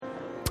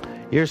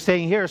You're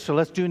staying here, so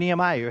let's do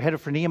Nehemiah. You're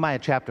headed for Nehemiah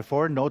chapter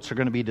 4. Notes are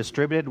going to be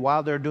distributed.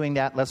 While they're doing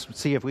that, let's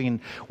see if we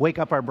can wake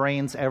up our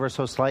brains ever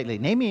so slightly.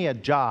 Name me a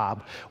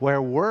job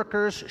where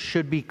workers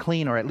should be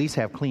clean or at least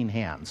have clean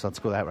hands. Let's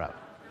go that route.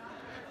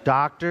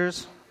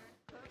 Doctors,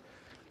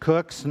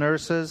 cooks,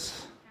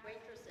 nurses,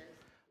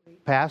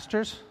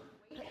 pastors,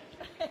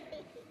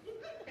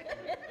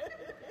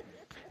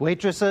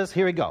 waitresses.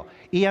 Here we go.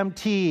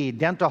 EMT,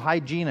 dental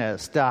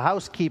hygienist,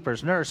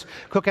 housekeepers, nurse,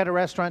 cook at a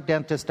restaurant,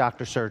 dentist,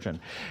 doctor, surgeon.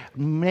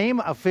 Name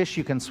a fish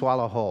you can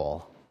swallow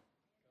whole.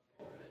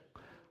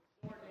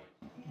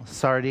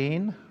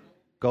 Sardine,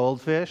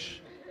 goldfish.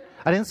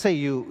 I didn't say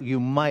you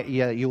might,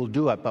 yeah, you'll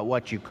do it, but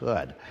what you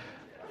could.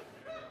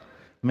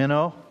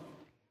 Minnow,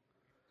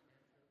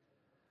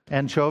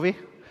 anchovy.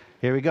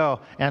 Here we go.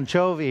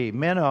 Anchovy,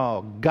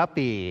 minnow,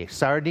 guppy,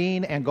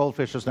 sardine, and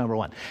goldfish is number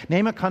one.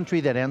 Name a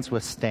country that ends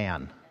with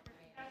stan.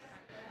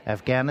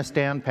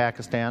 Afghanistan,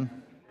 Pakistan,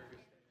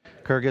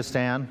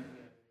 Kyrgyzstan.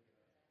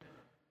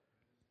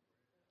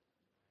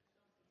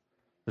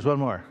 There's one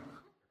more.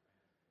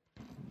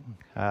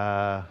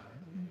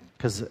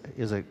 Is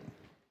it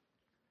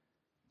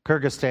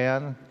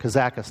Kyrgyzstan,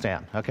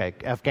 Kazakhstan? Okay,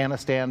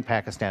 Afghanistan,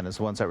 Pakistan is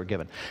the ones that were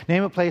given.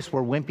 Name a place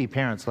where wimpy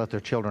parents let their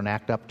children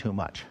act up too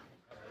much.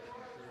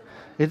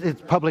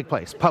 It's public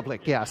place.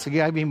 Public, yes. You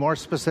got to be more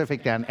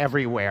specific than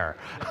everywhere.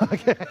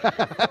 Okay.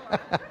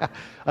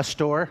 A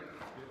store.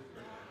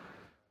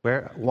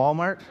 Where?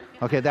 Walmart?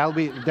 Okay, that'll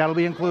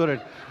be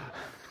included.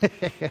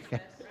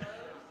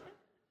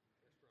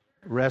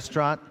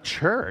 Restaurant,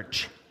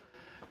 church.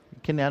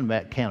 Can't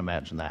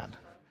imagine that.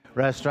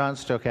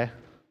 Restaurants, okay.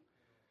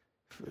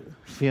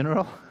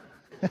 Funeral.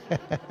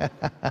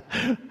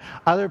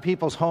 Other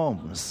people's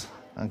homes.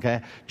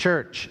 Okay,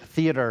 church,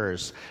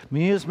 theaters,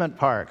 amusement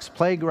parks,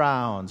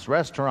 playgrounds,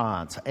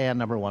 restaurants, and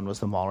number one was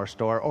the mall or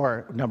store,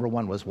 or number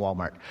one was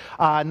Walmart.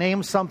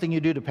 Name something you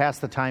do to pass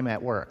the time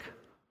at work.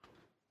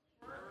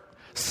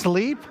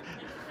 Sleep?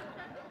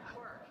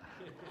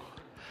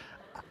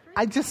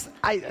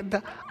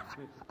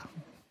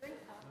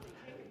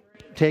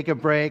 Take a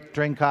break,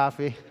 drink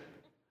coffee.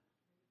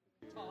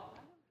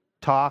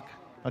 Talk.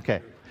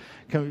 Okay.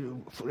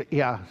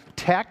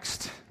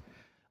 Text.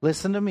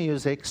 Listen to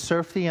music,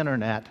 surf the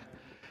internet,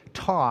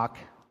 talk.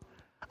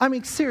 I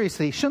mean,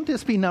 seriously, shouldn't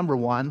this be number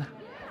one?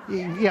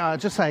 Yeah,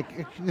 just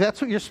like, that's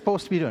what you're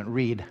supposed to be doing,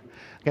 read.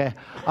 Okay.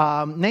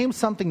 Name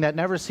something that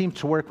never seems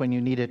to work when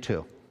you need it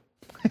to.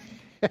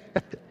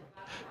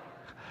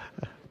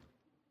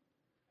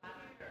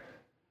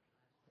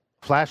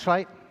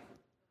 Flashlight?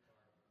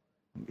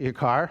 Your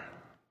car?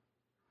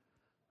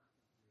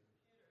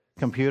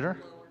 Computer?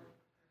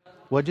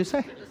 What'd you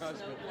say?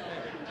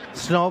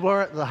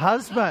 Snowblower? The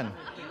husband.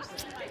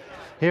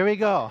 Here we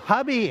go.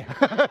 Hubby.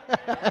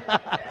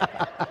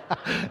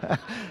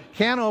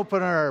 Can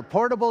opener,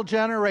 portable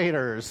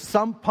generators,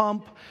 sump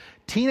pump,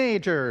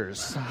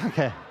 teenagers.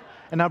 Okay.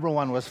 And number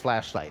one was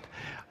flashlight.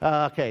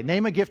 Okay.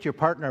 Name a gift your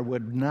partner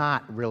would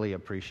not really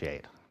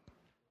appreciate.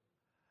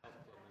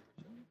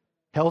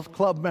 Health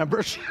club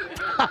membership.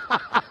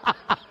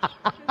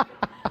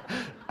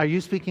 Are you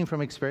speaking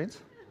from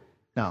experience?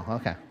 No.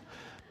 Okay.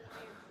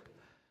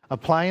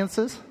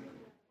 Appliances?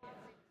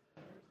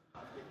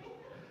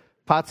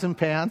 Pots and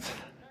pans.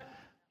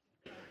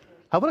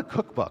 How about a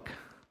cookbook?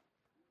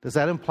 Does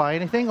that imply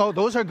anything? Oh,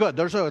 those are good.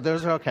 Those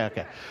are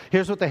okay.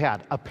 Here's what they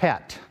had: a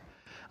pet.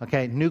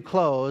 Okay, new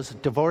clothes,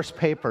 divorce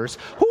papers.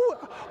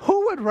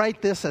 Who would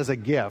write this as a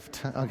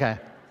gift? Okay,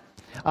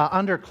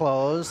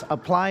 underclothes,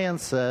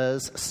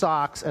 appliances,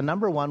 socks, and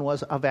number one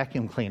was a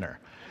vacuum cleaner.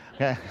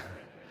 Okay,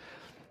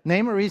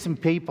 name a reason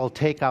people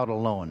take out a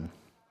loan.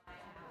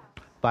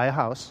 Buy a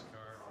house,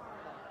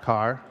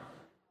 car,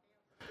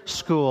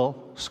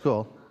 school.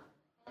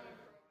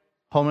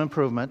 Home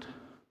improvement.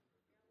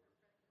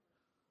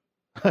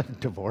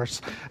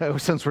 Divorce,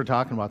 since we're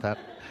talking about that.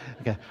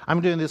 Okay,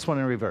 I'm doing this one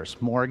in reverse.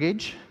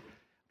 Mortgage,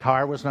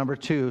 car was number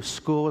 2,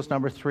 school was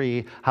number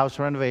 3, house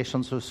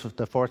renovations was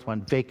the 4th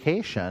one,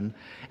 vacation,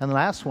 and the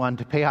last one,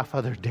 to pay off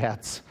other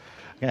debts.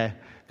 Okay,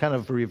 kind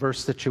of a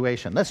reverse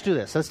situation. Let's do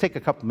this. Let's take a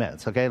couple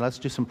minutes, okay? Let's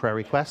do some prayer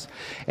requests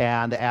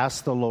and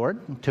ask the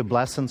Lord to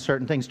bless in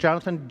certain things.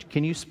 Jonathan,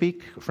 can you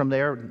speak from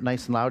there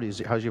nice and loud?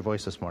 How's your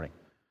voice this morning?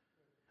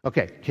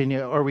 Okay,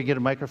 or we get a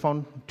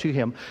microphone to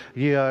him.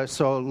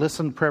 So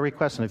listen to prayer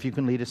requests, and if you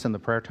can lead us in the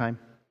prayer time.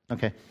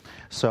 Okay,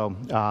 so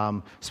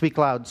speak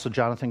loud so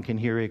Jonathan can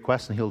hear your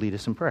requests, and he'll lead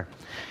us in prayer.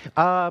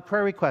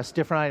 Prayer requests,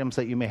 different items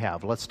that you may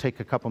have. Let's take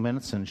a couple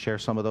minutes and share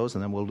some of those,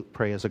 and then we'll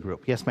pray as a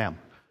group. Yes, ma'am.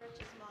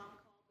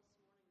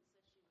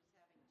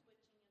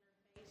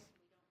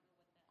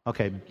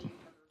 Okay,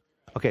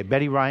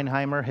 Betty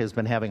Reinheimer has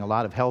been having a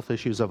lot of health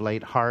issues of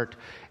late, heart,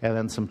 and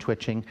then some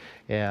twitching,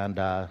 and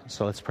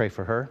so let's pray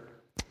for her.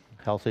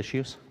 Health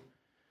issues.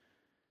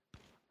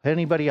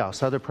 Anybody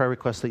else? Other prayer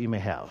requests that you may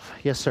have?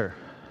 Yes, sir.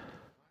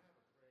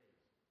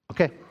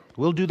 Okay,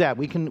 we'll do that.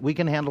 We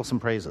can handle some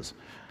praises.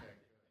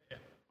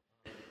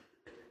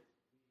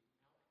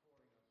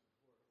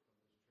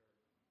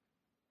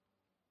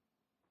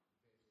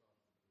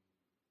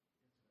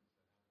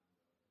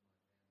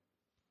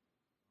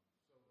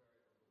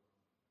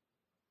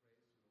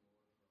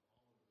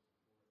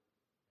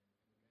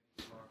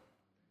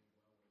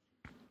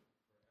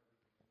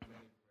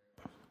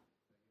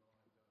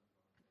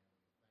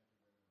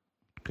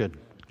 Good,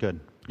 good,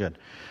 good.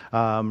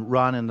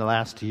 Ron, in the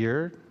last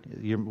year,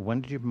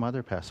 when did your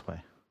mother pass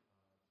away?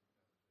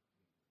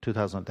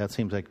 2000. That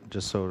seems like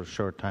just so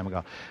short time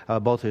ago.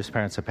 Both of his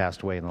parents have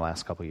passed away in the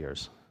last couple of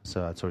years.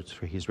 So that's what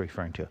he's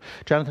referring to.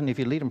 Jonathan, if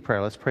you lead in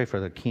prayer, let's pray for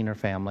the Keener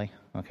family.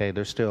 Okay,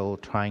 they're still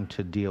trying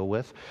to deal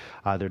with.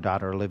 Their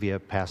daughter Olivia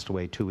passed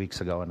away 2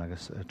 weeks ago, and a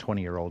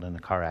 20-year-old in a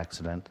car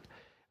accident.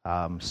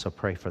 So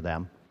pray for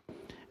them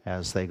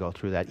as they go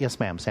through that.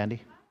 Yes, ma'am.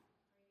 Sandy?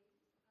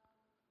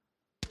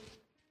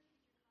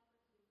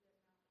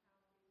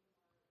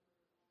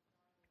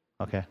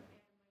 Okay.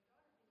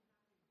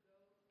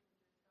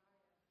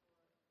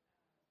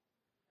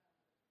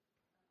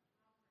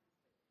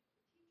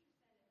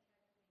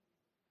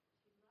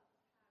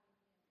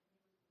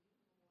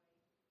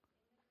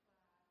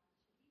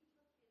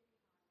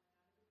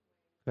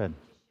 Good.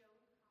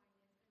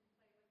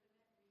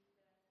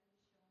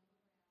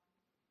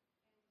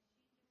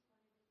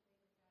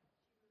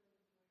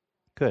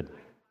 Good.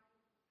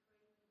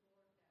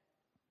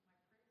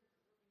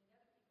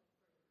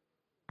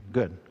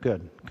 Good,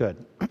 good,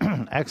 good.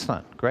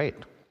 Excellent. Great,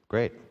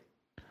 great.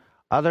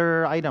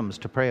 Other items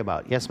to pray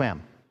about? Yes,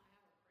 ma'am.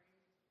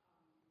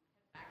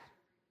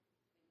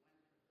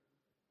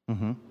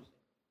 Mm-hmm.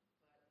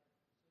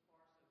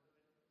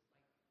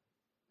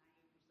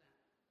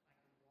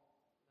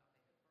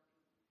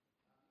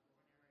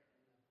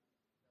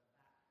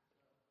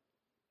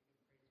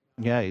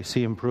 Yeah, you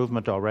see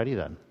improvement already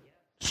then.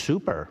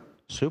 Super,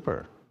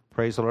 super.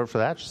 Praise the Lord for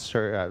that,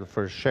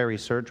 for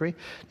Sherry's surgery.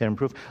 It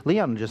improved.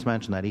 Leon just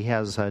mentioned that he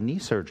has knee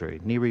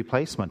surgery, knee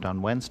replacement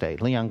on Wednesday.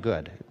 Leon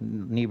Good,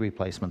 knee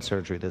replacement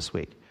surgery this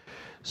week.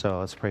 So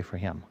let's pray for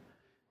him.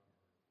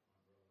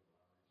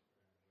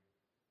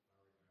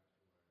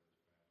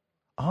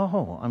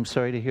 Oh, I'm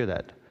sorry to hear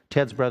that.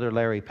 Ted's brother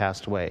Larry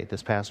passed away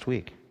this past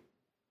week.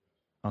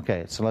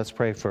 Okay, so let's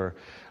pray for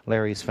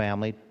Larry's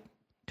family,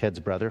 Ted's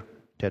brother,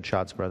 Ted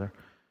Schott's brother.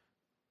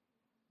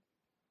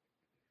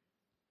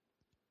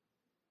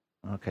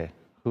 Okay,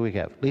 who we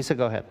have? Lisa,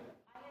 go ahead.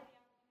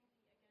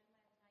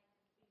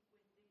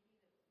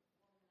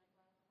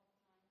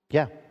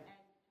 Yeah.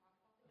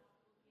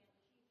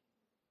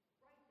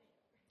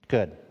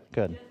 Good,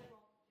 good.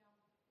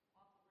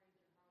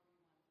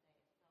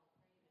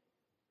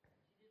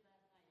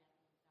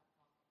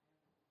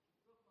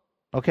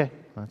 Okay,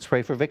 let's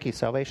pray for Vicky's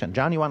salvation.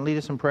 John, you want to lead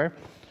us in prayer?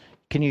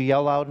 Can you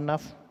yell loud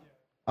enough?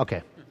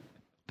 Okay,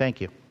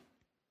 thank you.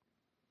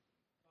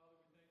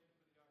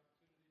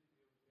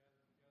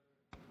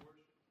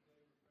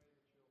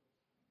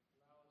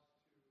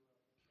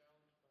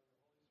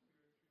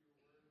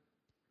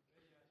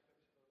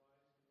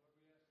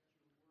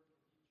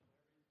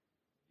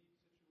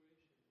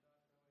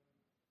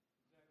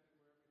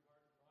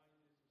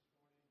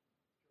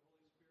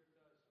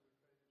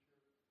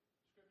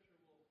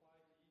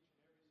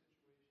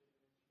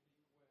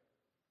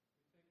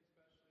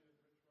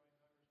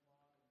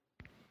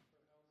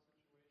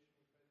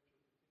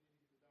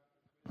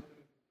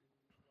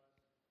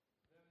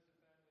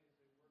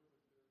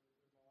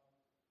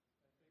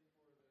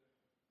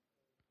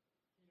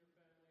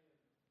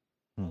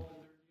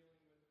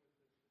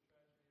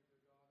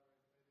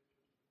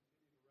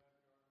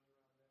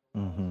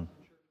 Mm-hmm.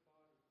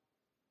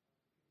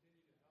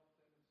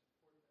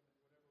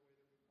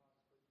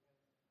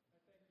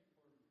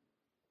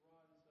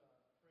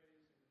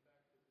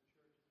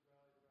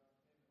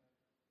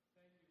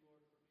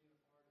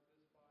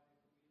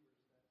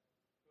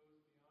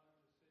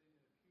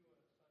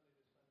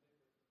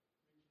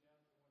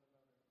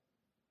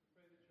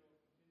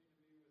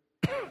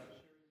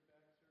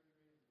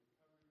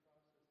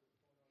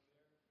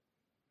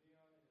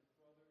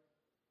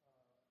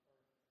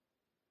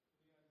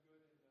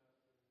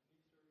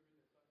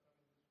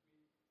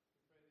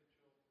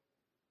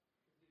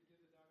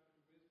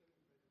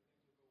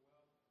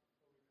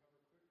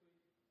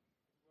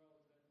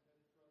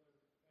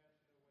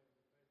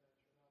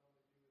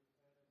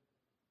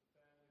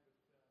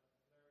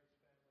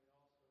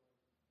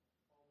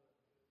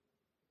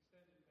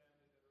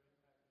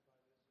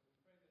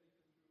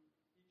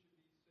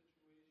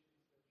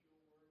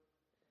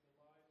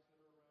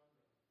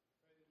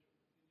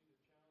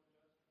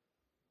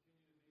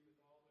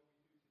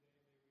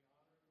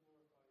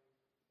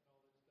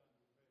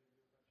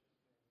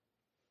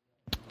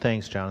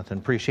 Thanks, Jonathan.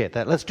 Appreciate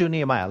that. Let's do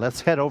Nehemiah.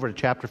 Let's head over to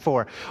chapter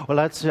 4. Well,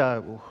 let's...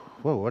 whoa,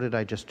 what did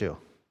I just do?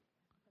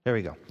 There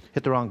we go.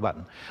 Hit the wrong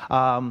button.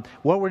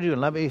 What we're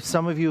doing,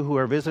 some of you who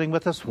are visiting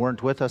with us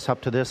weren't with us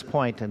up to this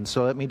point, and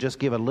so let me just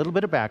give a little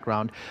bit of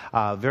background,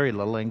 very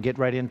little, and get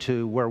right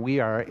into where we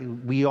are.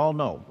 We all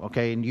know,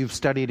 okay, and you've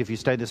studied, if you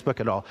studied this book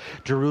at all,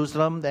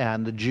 Jerusalem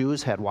and the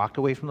Jews had walked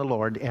away from the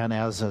Lord, and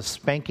as a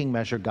spanking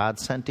measure, God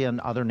sent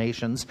in other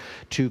nations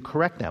to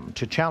correct them,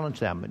 to challenge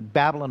them.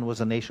 Babylon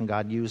was a nation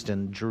God used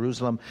in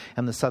Jerusalem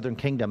and the southern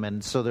kingdom,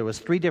 and so there was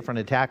 3 different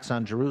attacks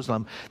on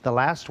Jerusalem. The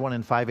last one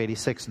in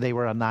 586, they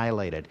were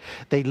annihilated.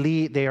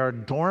 separated. They are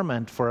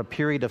dormant for a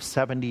period of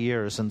 70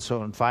 years. And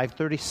so in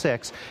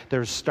 536,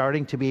 they're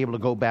starting to be able to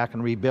go back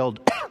and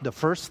rebuild. The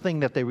first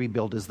thing that they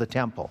rebuild is the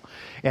temple.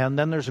 And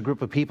then there's a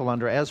group of people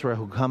under Ezra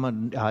who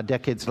come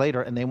decades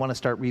later, and they want to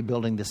start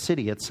rebuilding the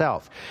city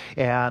itself.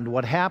 And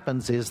what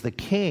happens is the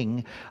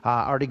king,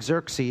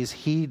 Artaxerxes,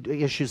 he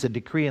issues a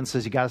decree and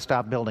says, you got to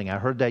stop building. I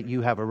heard that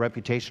you have a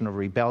reputation of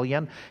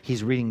rebellion.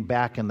 He's reading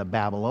back in the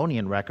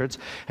Babylonian records,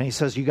 and he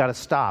says, you got to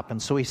stop.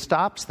 And so he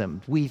stops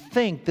them. We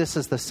think this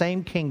is the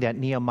same king that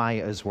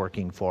Nehemiah is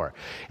working for.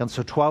 And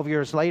so 12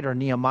 years later,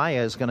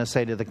 Nehemiah is going to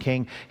say to the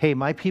king, hey,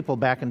 my people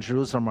back in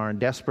Jerusalem are in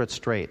desperate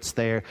straits.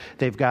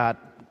 They've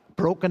got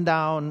broken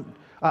down,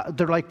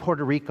 they're like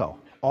Puerto Rico.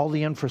 All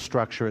the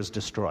infrastructure is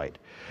destroyed.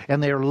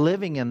 And they are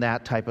living in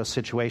that type of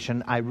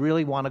situation. I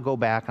really want to go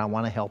back. I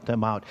want to help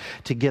them out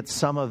to get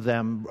some of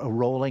them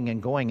rolling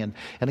and going. And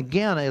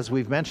again, as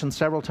we've mentioned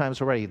several times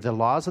already, the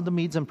laws of the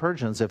Medes and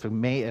Persians, if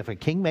a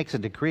king makes a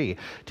decree,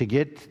 to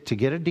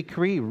get a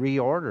decree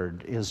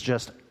reordered is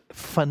just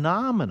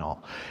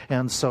phenomenal.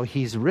 And so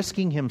he's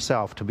risking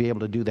himself to be able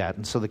to do that.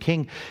 And so the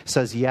king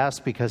says yes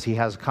because he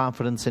has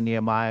confidence in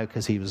Nehemiah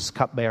because he was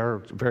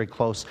cupbearer very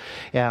close.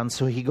 And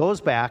so he goes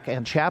back,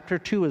 and chapter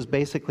 2 is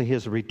basically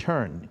his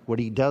return. What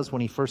he does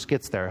when he first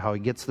gets there, how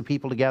he gets the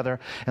people together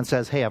and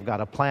says, hey, I've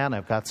got a plan,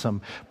 I've got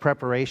some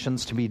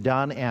preparations to be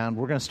done, and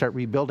we're going to start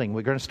rebuilding.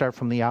 We're going to start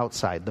from the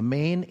outside. The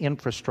main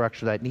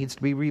infrastructure that needs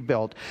to be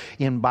rebuilt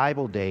in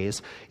Bible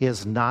days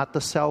is not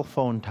the cell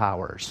phone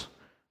towers.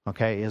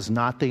 Okay, is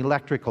not the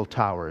electrical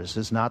towers,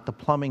 is not the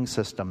plumbing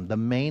system. The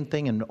main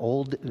thing in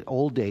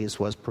old days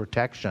was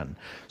protection,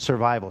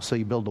 survival. So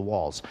you build the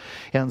walls,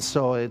 and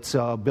so it's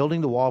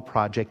building the wall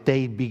project.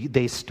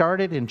 They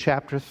started in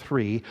chapter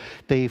 3.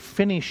 They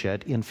finish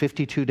it in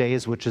 52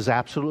 days, which is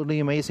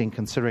absolutely amazing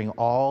considering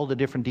all the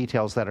different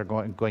details that are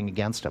going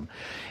against them.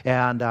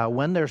 And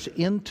when they're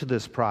into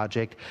this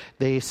project,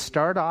 they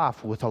start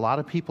off with a lot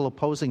of people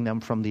opposing them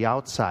from the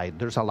outside.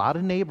 There's a lot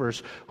of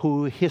neighbors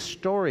who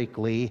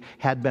historically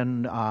had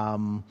been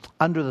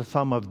under the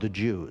thumb of the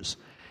Jews.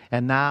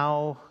 And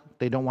now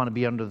they don't want to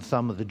be under the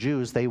thumb of the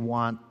Jews. They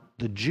want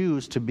the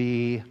Jews to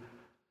be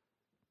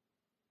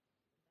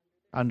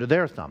under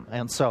their thumb.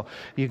 And so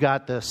you've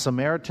got the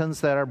Samaritans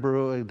that are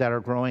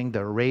growing, the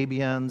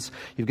Arabians.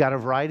 You've got a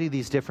variety of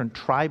these different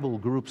tribal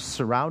groups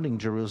surrounding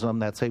Jerusalem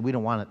that say, we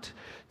don't want it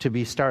to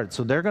be started.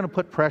 So they're going to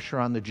put pressure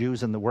on the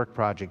Jews in the work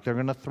project. They're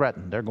going to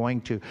threaten. They're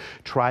going to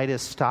try to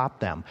stop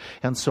them.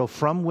 And so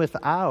from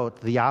without,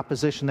 the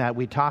opposition that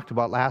we talked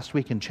about last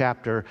week in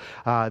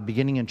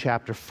beginning in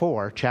chapter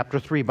 4, chapter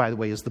 3, by the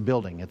way, is the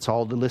building. It's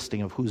all the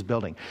listing of who's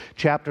building.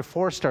 Chapter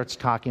 4 starts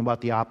talking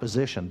about the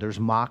opposition. There's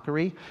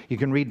mockery. You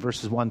can read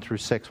verses 1 through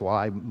 6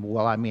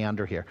 while I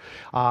meander here.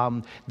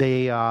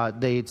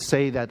 They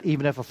say that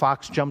even if a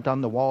fox jumped on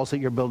the walls that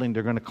you're building,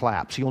 they're going to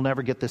collapse. You'll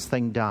never get this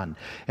thing done.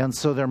 And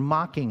so they're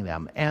mocking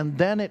them. And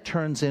then it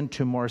turns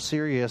into more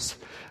serious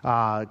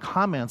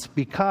comments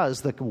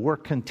because the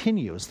work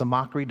continues. The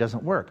mockery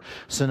doesn't work.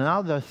 So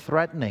now they're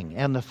threatening.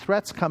 And the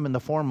threats come in the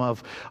form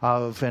of,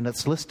 and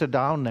it's listed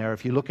down there,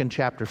 if you look in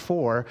chapter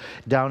 4,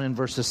 down in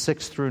verses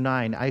 6 through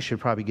 9. I should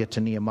probably get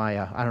to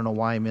Nehemiah. I don't know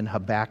why I'm in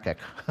Habakkuk.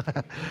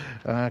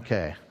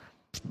 Okay.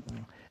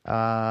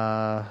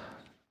 There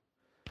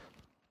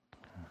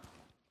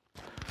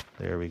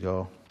we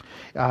go.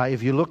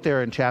 If you look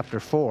there in chapter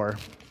 4,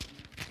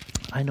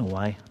 I know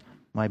why.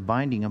 My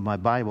binding of my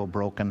Bible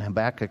broke and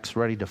Habakkuk's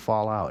ready to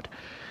fall out.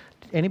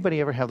 Anybody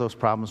ever have those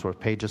problems where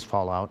pages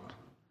fall out?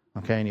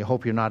 Okay, and you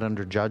hope you're not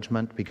under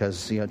judgment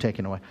because,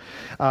 taken away.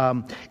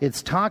 It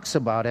talks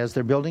about, as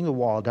they're building the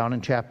wall, down in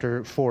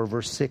chapter 4,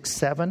 verse 6,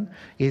 7,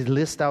 it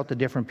lists out the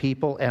different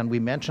people. And we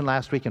mentioned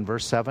last week in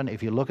verse 7,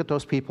 if you look at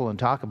those people and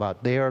talk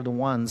about, they are the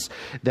ones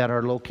that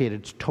are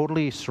located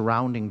totally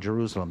surrounding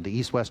Jerusalem, the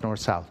east, west, north,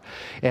 south.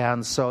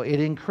 And so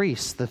it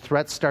increased. The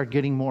threats start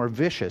getting more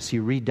vicious.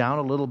 You read down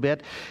a little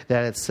bit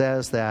that it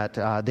says that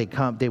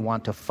they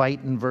want to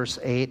fight in verse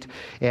 8,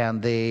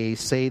 and they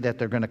say that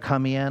they're going to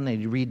come in,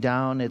 and you read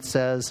down, it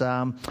says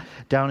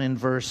down in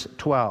verse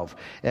 12,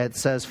 it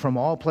says, from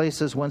all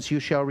places whence you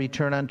shall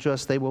return unto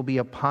us, they will be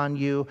upon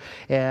you,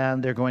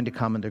 and they're going to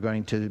come and they're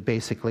going to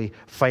basically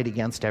fight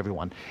against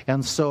everyone.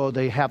 And so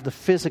they have the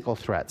physical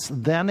threats.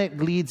 Then it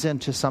leads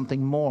into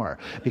something more,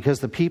 because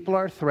the people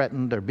are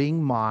threatened, they're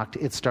being mocked,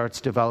 it starts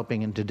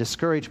developing into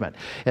discouragement.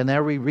 And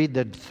there we read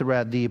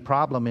the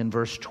problem in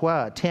verse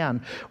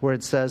 10, where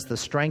it says, the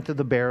strength of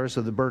the bearers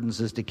of the burdens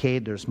is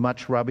decayed, there's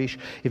much rubbish.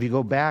 If you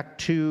go back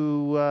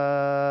to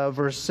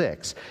verse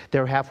 6,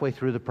 they're halfway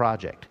through the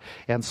project.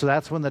 And so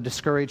that's when the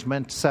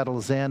discouragement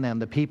settles in,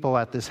 and the people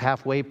at this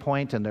halfway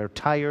point, and they're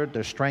tired,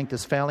 their strength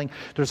is failing.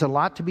 There's a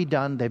lot to be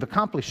done. They've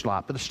accomplished a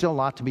lot, but there's still a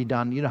lot to be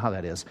done. You know how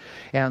that is.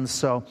 And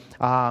so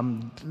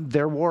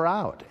they're wore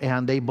out,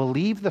 and they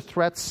believe the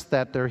threats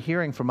that they're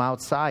hearing from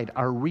outside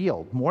are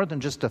real, more than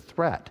just a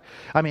threat.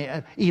 I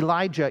mean,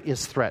 Elijah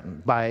is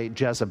threatened by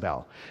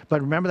Jezebel.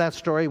 But remember that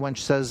story when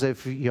she says,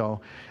 if you're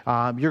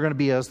going to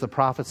be as the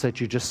prophets that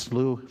you just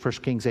slew, 1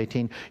 Kings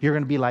 18, you're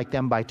going to be like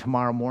them by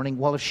tomorrow morning.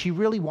 Well, if she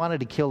really wanted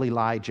to kill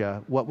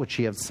Elijah, what would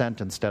she have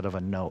sent instead of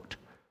a note?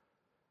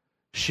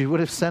 She would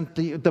have sent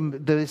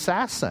the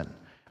assassin.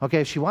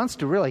 Okay, if she wants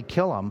to really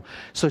kill him,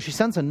 so she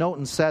sends a note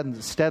instead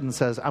and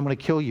says, I'm going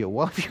to kill you.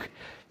 Well,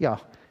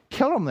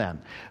 kill him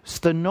then. So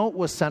the note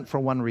was sent for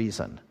one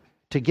reason,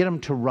 to get him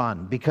to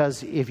run.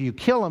 Because if you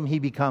kill him, he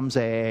becomes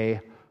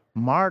a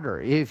martyr.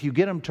 If you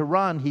get him to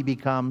run, he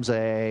becomes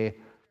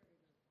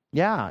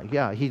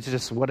he's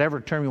just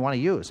whatever term you want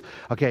to use.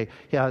 Okay,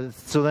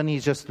 so then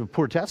he's just a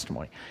poor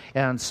testimony.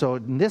 And so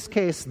in this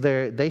case,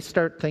 they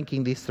start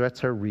thinking these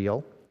threats are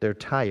real. They're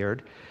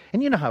tired.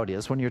 And you know how it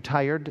is. When you're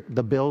tired,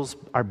 the bills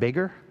are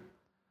bigger.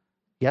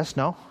 Yes,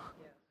 no?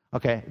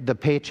 Okay, the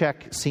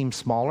paycheck seems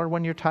smaller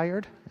when you're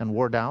tired and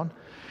wore down.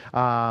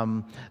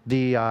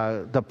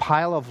 The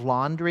pile of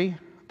laundry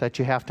that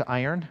you have to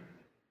iron,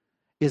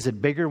 is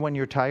it bigger when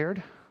you're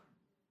tired?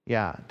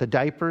 Yeah, the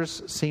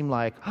diapers seem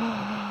like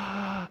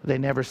they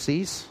never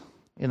cease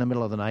in the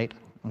middle of the night.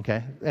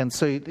 Okay, and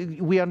so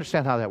we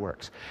understand how that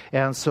works.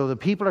 And so the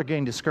people are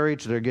getting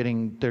discouraged. They're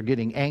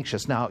getting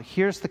anxious. Now,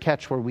 here's the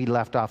catch where we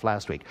left off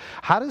last week.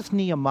 How does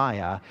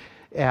Nehemiah,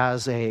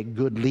 as a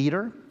good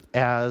leader,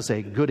 as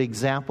a good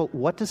example,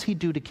 what does he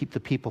do to keep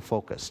the people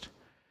focused?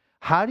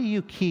 How do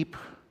you keep,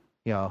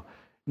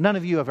 none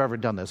of you have ever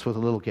done this with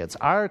little kids.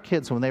 Our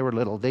kids, when they were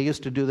little, they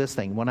used to do this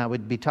thing. When I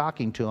would be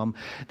talking to them,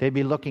 they'd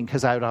be looking,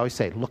 because I would always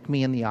say, look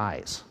me in the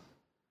eyes.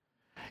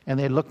 And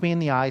they'd look me in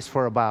the eyes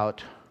for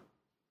about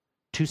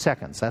 2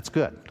 seconds. That's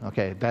good.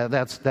 Okay,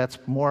 that's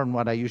more than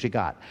what I usually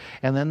got.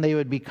 And then they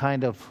would be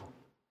kind of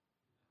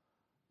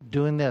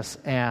doing this.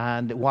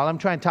 And while I'm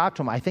trying to talk to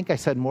them, I think I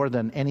said more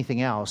than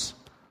anything else,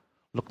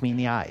 look me in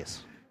the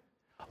eyes.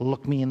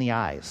 Look me in the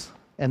eyes.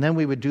 And then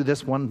we would do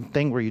this one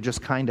thing where you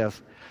just kind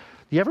of,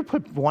 you ever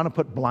want to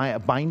put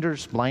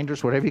blinders,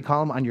 whatever you call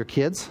them, on your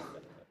kids?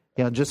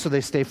 Just so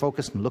they stay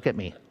focused and look at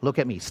me,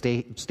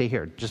 stay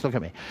here, just look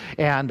at me.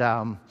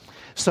 And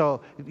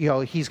so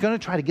he's going to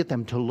try to get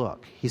them to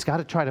look. He's got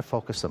to try to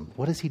focus them.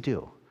 What does he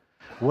do?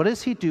 What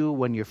does he do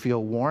when you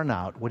feel worn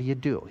out? What do you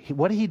do?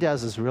 What he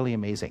does is really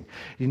amazing.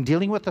 In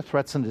dealing with the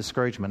threats and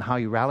discouragement, how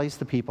he rallies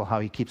the people, how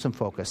he keeps them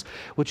focused,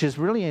 which is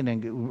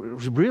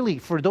really,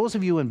 for those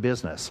of you in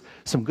business,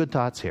 some good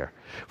thoughts here.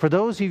 For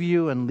those of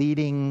you in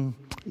leading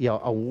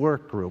a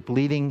work group,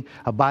 leading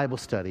a Bible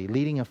study,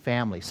 leading a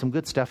family, some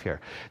good stuff here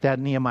that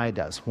Nehemiah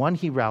does. One,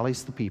 he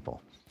rallies the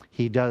people.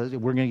 He does.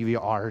 We're going to give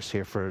you R's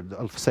here for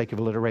the sake of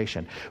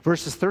alliteration.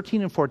 Verses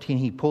 13 and 14,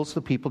 he pulls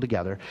the people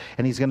together,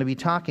 and he's going to be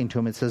talking to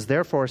them. It says,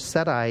 therefore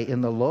set I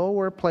in the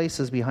lower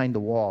places behind the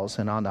walls,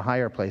 and on the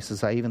higher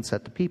places I even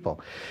set the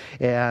people.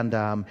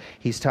 And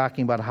he's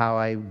talking about how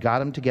I got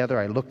them together.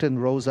 I looked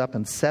and rose up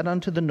and said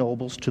unto the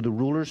nobles, to the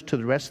rulers, to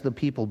the rest of the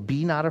people,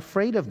 be not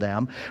afraid of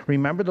them.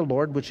 Remember the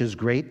Lord, which is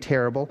great,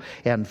 terrible.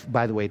 And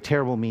by the way,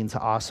 terrible means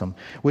awesome.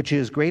 Which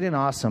is great and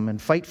awesome. And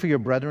fight for your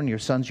brethren, your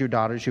sons, your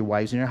daughters, your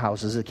wives, and your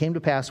houses. It came to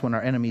pass when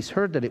our enemies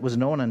heard that it was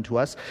known unto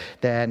us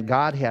that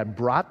God had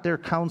brought their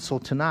counsel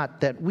to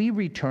naught, that we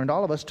returned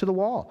all of us to the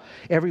wall,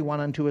 every one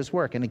unto his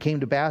work. And it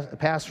came to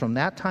pass from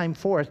that time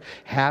forth,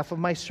 half of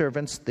my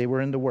servants, they were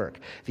in the work.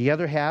 The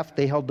other half,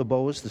 they held the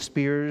bows, the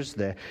spears,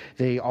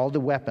 all the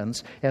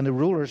weapons, and the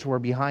rulers were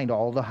behind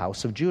all the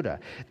house of Judah.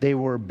 They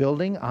were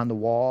building on the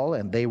wall,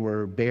 and they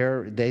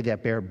that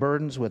bear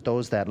burdens with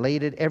those that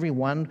laded,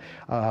 everyone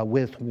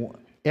with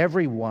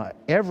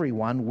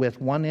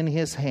one in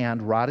his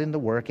hand wrought in the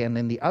work, and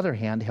in the other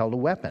hand held a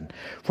weapon.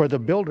 For the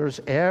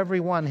builders, every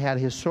one had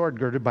his sword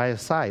girded by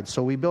his side.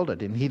 So we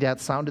builded, and he that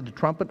sounded the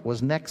trumpet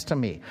was next to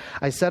me.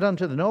 I said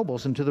unto the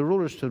nobles and to the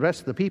rulers, to the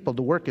rest of the people,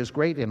 the work is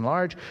great and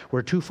large.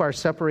 We're too far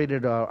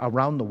separated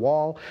around the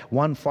wall,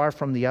 one far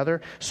from the other.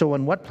 So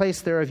in what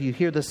place thereof you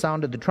hear the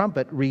sound of the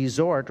trumpet,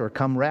 resort or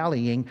come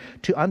rallying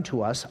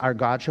unto us, our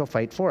God shall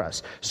fight for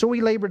us. So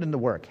we labored in the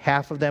work.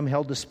 Half of them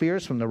held the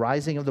spears from the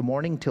rising of the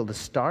morning till the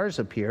stars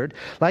appeared.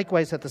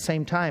 Likewise, at the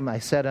same time, I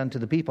said unto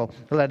the people,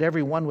 let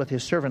every one with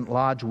his servant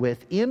lodge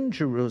within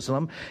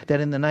Jerusalem, that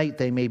in the night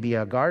they may be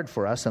a guard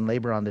for us and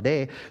labor on the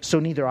day.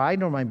 So neither I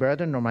nor my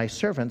brethren nor my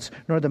servants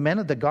nor the men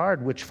of the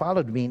guard which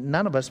followed me,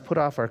 none of us put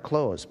off our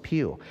clothes,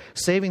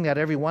 saving that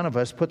every one of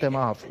us put them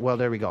off. Well,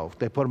 there we go.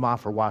 They put them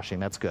off for washing.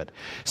 That's good.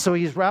 So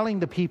he's rallying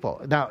the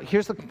people. Now,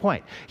 here's the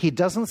point. He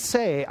doesn't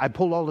say, I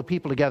pulled all the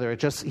people together.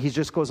 He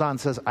just goes on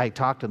and says, I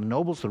talked to the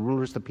nobles, the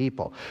rulers, the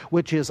people,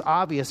 which is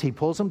obvious. He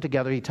pulls them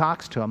together. He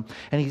talks to them,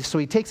 and so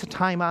he takes a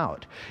time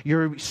out.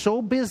 You're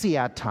so busy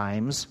at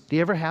times. Do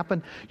you ever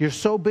happen? You're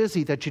so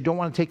busy that you don't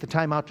want to take the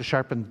time out to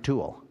sharpen the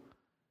tool.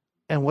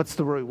 And what's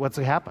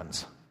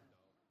happens?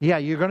 Yeah,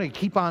 you're going to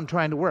keep on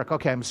trying to work.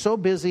 Okay, I'm so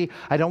busy,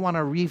 I don't want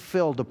to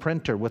refill the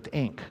printer with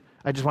ink.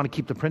 I just want to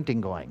keep the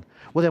printing going.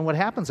 Well, then what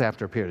happens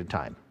after a period of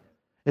time?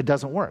 It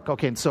doesn't work.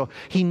 Okay, and so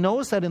he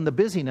knows that in the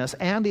busyness,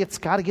 and it's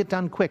got to get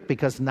done quick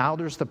because now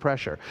there's the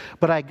pressure.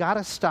 But I got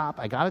to stop.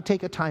 I got to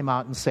take a time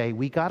out and say,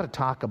 we got to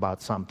talk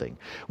about something.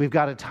 We've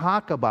got to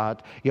talk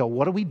about,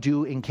 what do we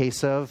do in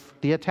case of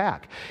the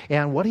attack?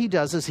 And what he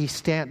does is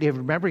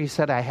remember he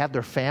said, I had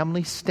their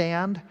family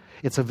stand.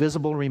 It's a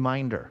visible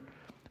reminder.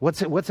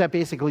 What's that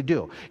basically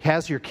do?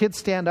 Has your kid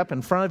stand up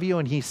in front of you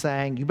and he's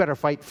saying, you better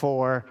fight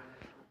for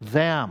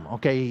them.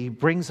 Okay, he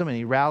brings them and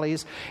he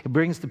rallies. He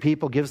brings the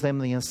people, gives them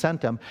the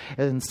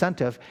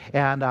incentive.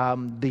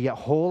 And the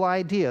whole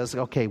idea is,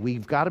 okay,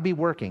 we've got to be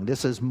working.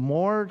 This is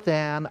more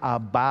than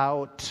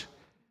about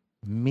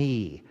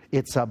me.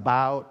 It's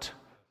about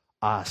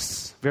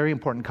us. Very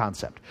important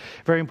concept.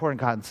 Very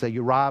important concept.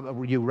 You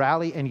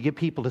rally and you get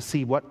people to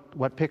see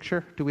what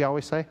picture, do we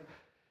always say?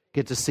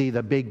 Get to see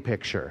the big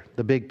picture.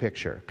 The big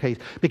picture. Okay,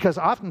 because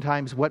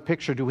oftentimes, what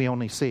picture do we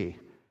only see?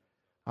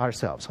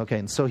 Ourselves. Okay,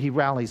 and so he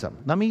rallies them.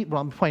 Let me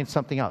point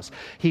something else.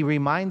 He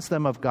reminds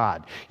them of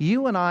God.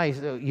 You and I,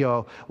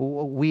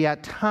 we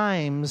at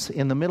times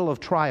in the middle of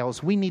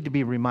trials, we need to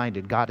be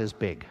reminded God is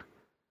big.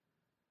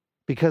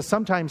 Because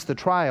sometimes the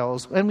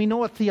trials, and we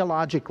know it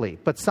theologically,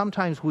 but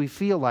sometimes we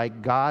feel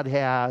like God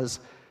has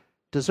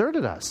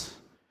deserted us.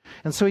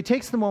 And so he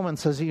takes the moment and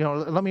says,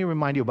 let me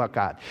remind you about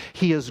God.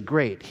 He is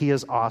great. He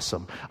is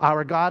awesome.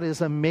 Our God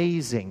is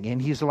amazing, and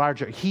he's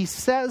larger. He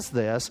says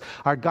this,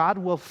 our God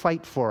will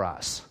fight for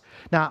us.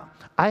 Now,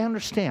 I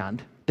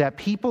understand that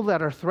people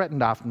that are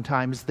threatened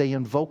oftentimes, they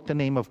invoke the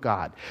name of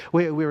God.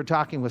 We were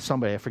talking with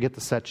somebody, I forget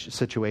the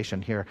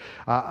situation here.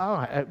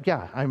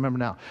 Yeah, I remember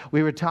now.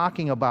 We were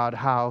talking about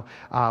how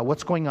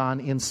what's going on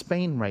in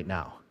Spain right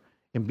now.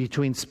 In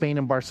between Spain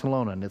and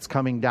Barcelona, and it's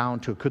coming down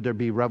to could there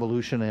be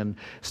revolution and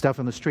stuff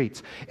in the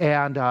streets.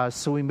 And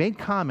so we made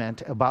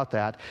comment about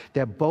that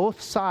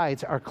both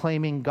sides are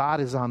claiming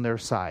God is on their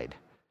side.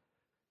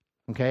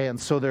 Okay, and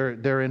so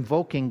they're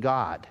invoking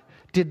God.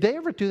 Did they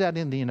ever do that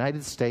in the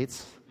United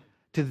States?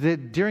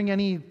 During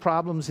any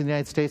problems in the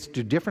United States,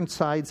 do different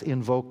sides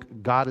invoke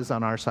God is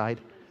on our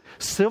side?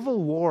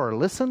 Civil War,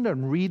 listen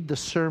and read the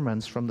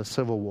sermons from the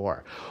Civil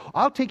War.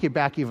 I'll take you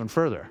back even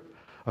further.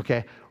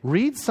 Okay,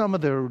 read some of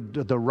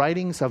the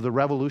writings of the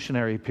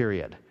Revolutionary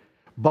period.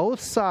 Both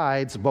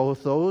sides,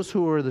 both those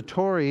who were the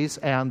Tories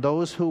and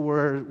those who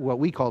were what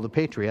we call the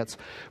Patriots,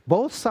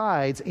 both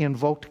sides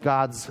invoked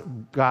God's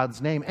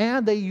name,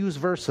 and they used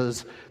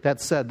verses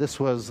that said this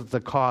was the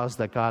cause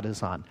that God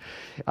is on.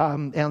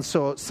 And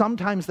so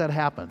sometimes that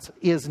happens.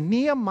 Is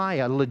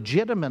Nehemiah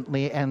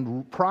legitimately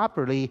and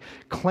properly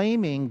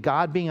claiming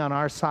God being on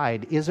our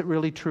side? Is it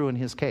really true in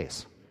his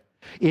case?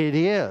 It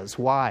is.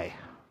 Why?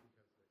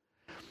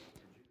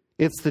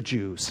 It's the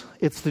Jews.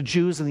 It's the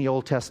Jews in the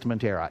Old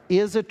Testament era.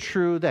 Is it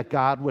true that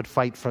God would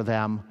fight for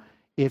them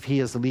if he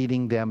is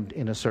leading them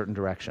in a certain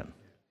direction?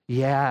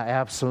 Yeah,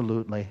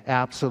 absolutely.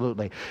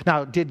 Absolutely.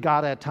 Now, did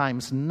God at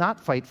times not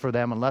fight for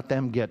them and let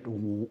them get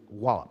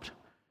walloped?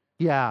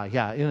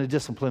 Yeah, in a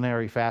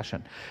disciplinary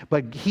fashion.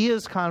 But he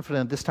is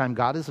confident this time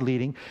God is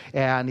leading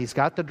and he's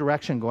got the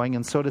direction going.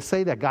 And so to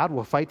say that God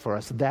will fight for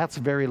us, that's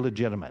very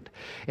legitimate.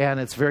 And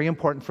it's very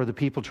important for the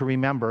people to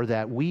remember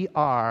that we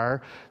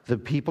are the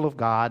people of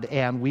God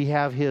and we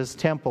have his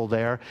temple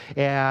there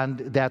and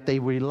that they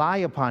rely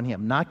upon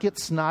him, not get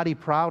snotty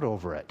proud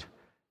over it.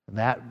 And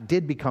that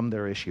did become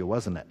their issue,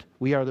 wasn't it?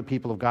 We are the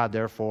people of God,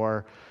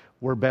 therefore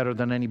we're better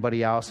than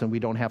anybody else and we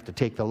don't have to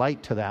take the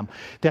light to them.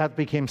 That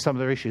became some of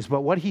their issues. But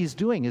what he's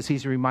doing is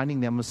he's reminding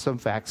them of some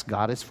facts.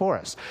 God is for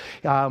us.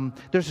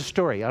 There's a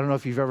story. I don't know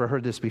if you've ever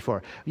heard this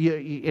before.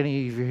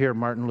 Any of you hear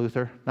Martin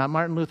Luther? Not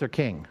Martin Luther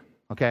King.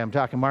 Okay, I'm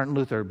talking Martin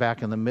Luther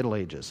back in the Middle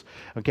Ages.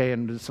 Okay,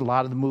 and it's a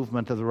lot of the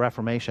movement of the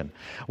Reformation.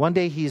 One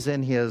day he's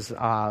in his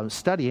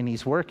study and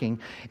he's working,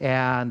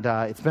 and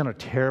it's been a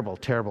terrible,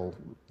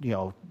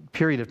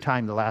 period of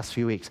time the last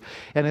few weeks.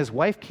 And his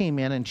wife came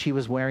in and she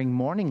was wearing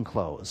mourning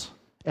clothes.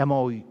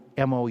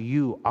 M-O-U-R-N-I-N-G.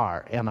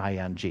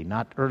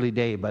 Not early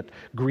day, but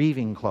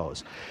grieving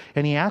clothes.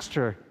 And he asked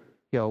her,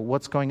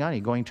 what's going on? Are you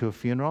going to a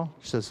funeral?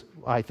 She says,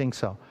 I think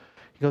so.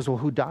 He goes, well,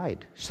 who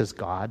died? She says,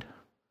 God.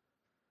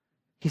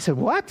 He said,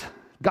 what?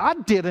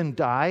 God didn't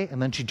die.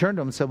 And then she turned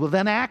to him and said, well,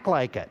 then act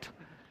like it.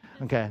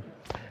 Okay.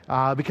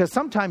 Because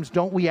sometimes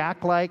don't we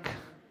act like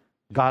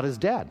God is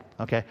dead,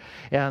 okay?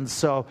 And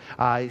so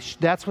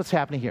that's what's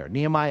happening here.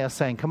 Nehemiah is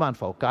saying, come on,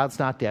 folk, God's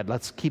not dead.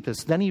 Let's keep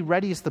this. Then he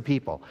readies the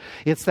people.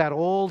 It's that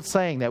old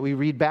saying that we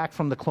read back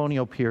from the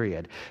colonial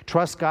period.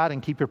 Trust God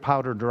and keep your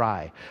powder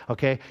dry,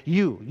 okay?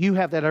 You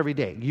have that every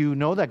day. You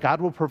know that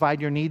God will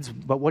provide your needs,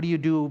 but what do you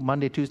do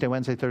Monday, Tuesday,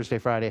 Wednesday, Thursday,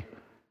 Friday?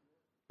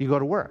 You go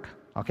to work.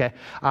 Okay,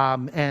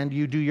 and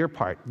you do your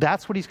part.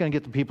 That's what he's going to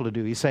get the people to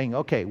do. He's saying,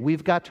 okay,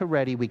 we've got to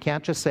ready. We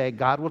can't just say,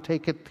 God will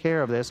take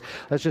care of this.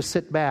 Let's just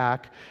sit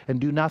back and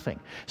do nothing.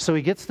 So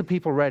he gets the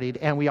people ready,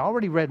 and we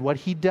already read what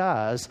he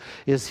does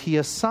is he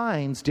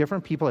assigns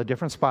different people at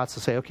different spots to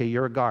say, okay,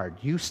 you're a guard.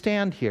 You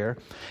stand here,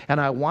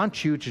 and I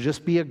want you to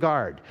just be a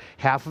guard.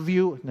 Half of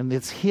you, and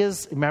it's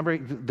his, remember,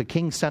 the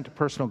king sent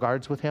personal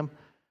guards with him?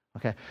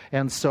 Okay,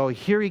 and so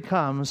here he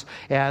comes,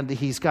 and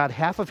he's got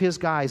half of his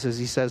guys, as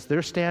he says,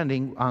 they're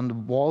standing on the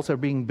walls that are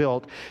being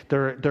built.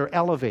 They're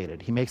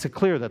elevated. He makes it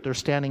clear that they're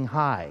standing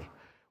high.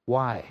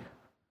 Why?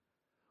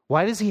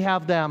 Why does he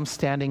have them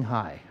standing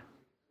high?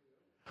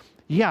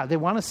 Yeah, they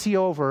want to see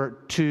over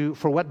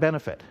for what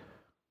benefit?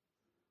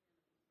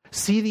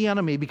 See the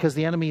enemy, because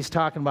the enemy is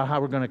talking about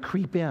how we're going to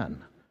creep in,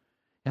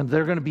 and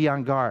they're going to be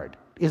on guard.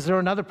 Is there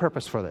another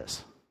purpose for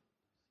this?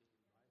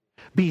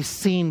 Be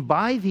seen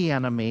by the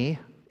enemy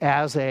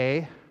as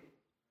a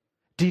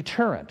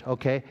deterrent,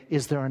 okay?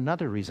 Is there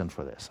another reason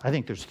for this? I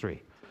think there's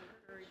three.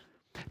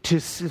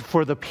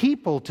 For the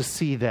people to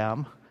see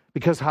them,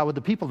 because how would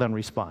the people then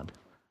respond?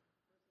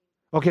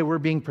 Okay, we're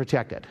being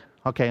protected.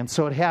 Okay, and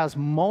so it has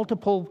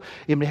multiple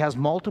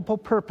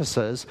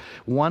purposes,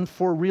 one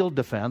for real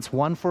defense,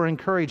 one for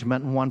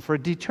encouragement, and one for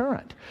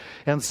deterrent.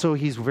 And so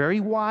he's very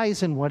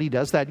wise in what he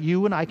does, that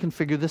you and I can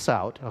figure this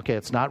out. Okay,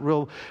 it's not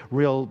real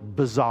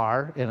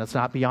bizarre, and it's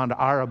not beyond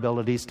our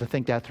abilities to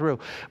think that through.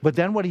 But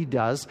then what he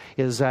does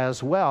is,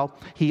 as well,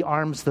 he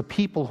arms the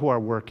people who are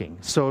working.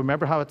 So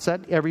remember how it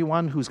said,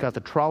 everyone who's got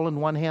the trowel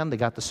in one hand, they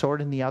got the sword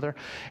in the other,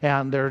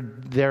 and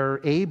they're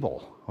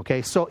able.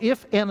 Okay, so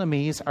if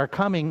enemies are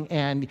coming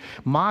and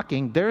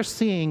mocking, they're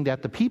seeing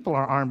that the people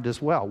are armed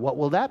as well. What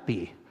will that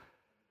be?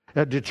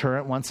 A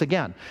deterrent once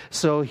again.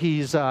 So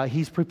he's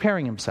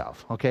preparing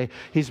himself, okay?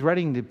 He's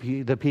readying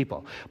the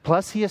people.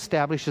 Plus, he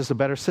establishes a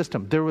better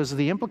system. There was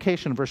the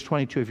implication in verse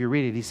 22, if you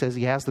read it, he says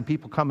he has the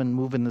people come and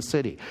move in the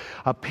city.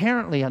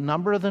 Apparently, a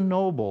number of the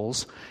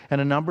nobles and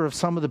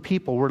some of the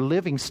people were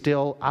living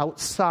still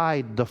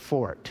outside the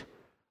fort.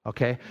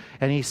 Okay?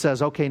 And he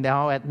says, okay,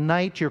 now at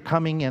night you're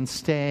coming and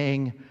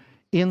staying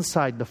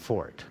inside the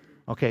fort.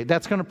 Okay?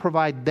 That's going to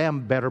provide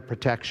them better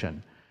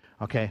protection.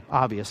 Okay?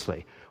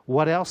 Obviously.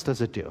 What else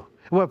does it do?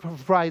 Well, it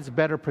provides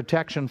better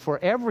protection for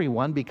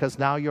everyone because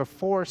now your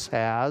force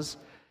has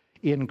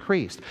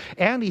increased.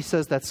 And he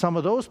says that some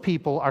of those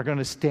people are going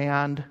to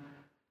stand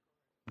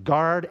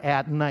guard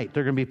at night.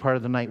 They're going to be part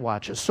of the night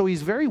watches. So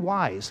he's very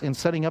wise in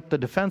setting up the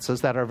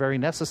defenses that are very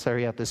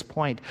necessary at this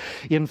point.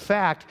 In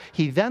fact,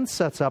 he then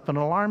sets up an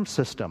alarm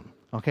system.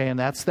 Okay, and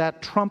that's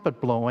that trumpet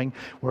blowing.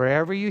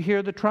 Wherever you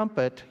hear the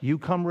trumpet, you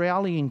come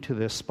rallying to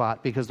this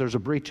spot because there's a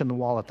breach in the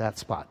wall at that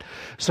spot.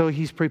 So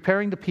he's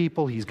preparing the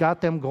people, he's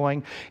got them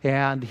going,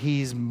 and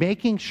he's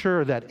making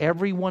sure that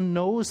everyone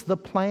knows the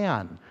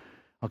plan.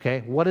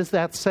 Okay, what does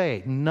that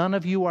say? None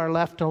of you are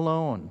left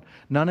alone.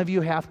 None of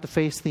you have to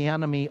face the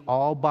enemy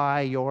all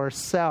by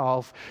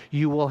yourself.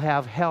 You will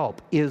have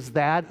help. Is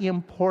that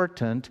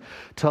important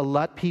to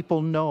let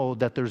people know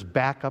that there's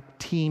backup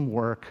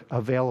teamwork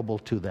available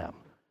to them?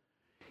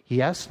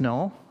 Yes,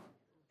 no?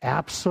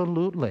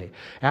 Absolutely.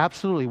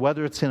 Absolutely.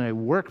 Whether it's in a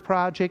work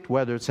project,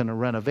 whether it's in a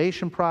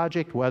renovation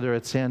project, whether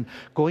it's in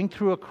going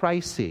through a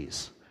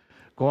crisis,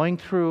 going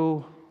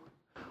through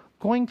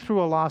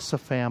a loss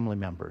of family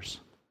members.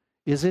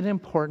 Is it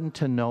important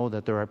to know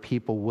that there are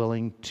people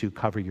willing to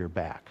cover your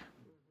back?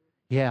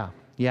 Yeah.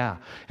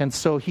 And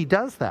so he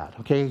does that,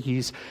 okay?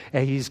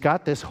 He's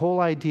got this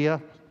whole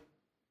idea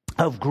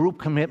of group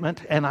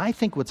commitment, and I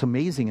think what's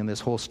amazing in this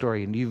whole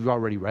story, and you've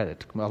already read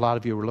it, a lot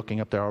of you were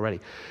looking up there already,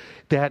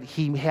 that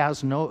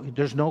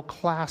there's no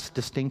class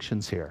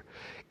distinctions here.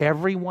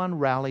 Everyone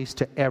rallies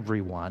to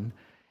everyone,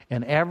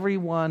 and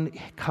everyone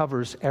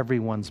covers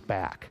everyone's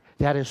back.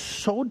 That is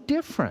so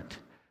different.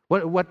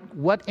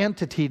 What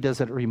entity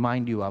does it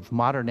remind you of?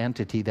 Modern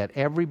entity, that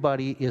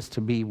everybody is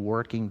to be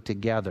working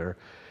together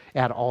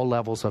at all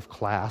levels of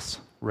class,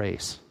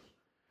 race.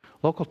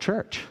 Local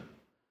church.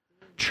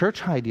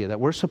 Church idea that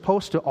we're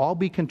supposed to all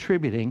be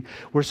contributing.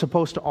 We're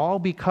supposed to all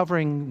be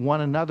covering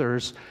one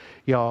another's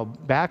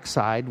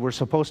backside. We're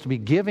supposed to be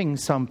giving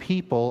some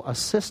people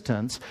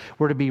assistance.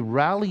 We're to be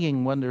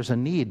rallying when there's a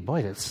need.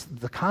 Boy,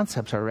 the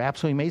concepts are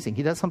absolutely amazing.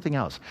 He does something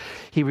else.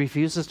 He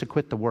refuses to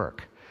quit the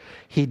work.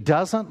 He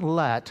doesn't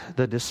let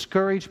the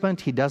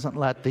discouragement, he doesn't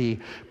let the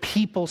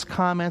people's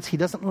comments, he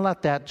doesn't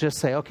let that just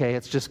say, okay,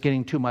 it's just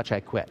getting too much, I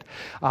quit.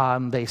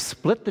 They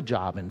split the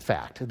job, in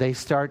fact. They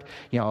start,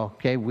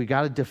 okay, we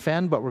got to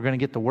defend, but we're going to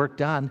get the work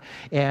done,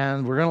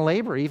 and we're going to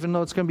labor, even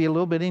though it's going to be a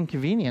little bit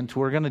inconvenient.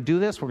 We're going to do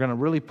this, we're going to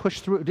really push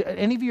through. Do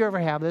any of you ever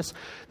have this,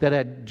 that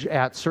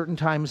at certain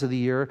times of the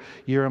year,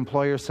 your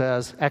employer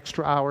says,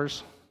 extra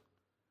hours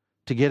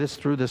to get us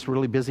through this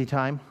really busy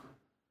time?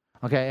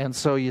 Okay, and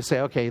so you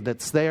say, okay,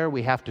 that's there.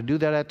 We have to do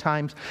that at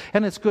times,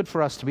 and it's good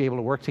for us to be able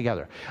to work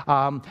together.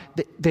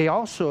 They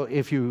also,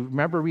 if you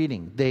remember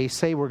reading, they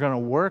say we're going to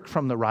work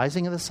from the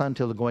rising of the sun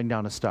till the going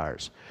down of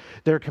stars.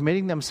 They're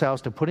committing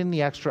themselves to put in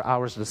the extra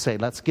hours to say,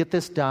 let's get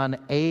this done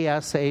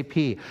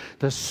ASAP.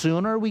 The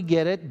sooner we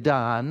get it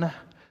done,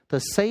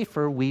 the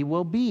safer we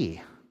will be.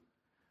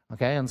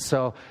 Okay, and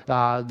so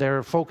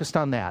they're focused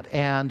on that.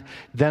 And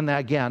then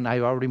again, I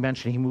already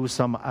mentioned he moves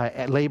some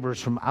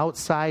laborers from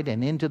outside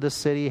and into the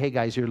city. Hey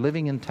guys, you're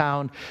living in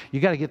town. You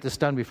got to get this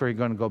done before you're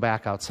going to go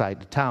back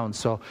outside the town.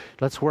 So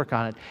let's work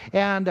on it.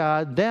 And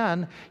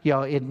then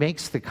he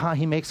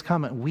makes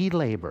comment. We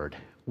labored.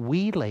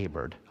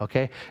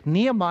 Okay?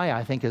 Nehemiah,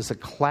 I think, is a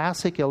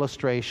classic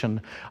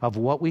illustration of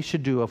what we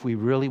should do if we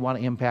really want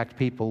to impact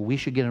people. We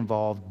should get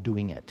involved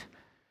doing it.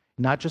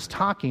 Not just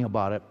talking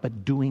about it,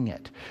 but doing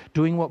it.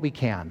 Doing what we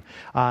can.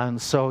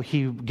 So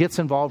he gets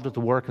involved with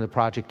the work of the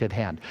project at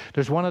hand.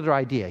 There's one other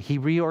idea. He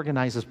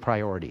reorganizes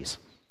priorities.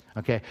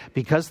 Okay,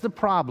 because the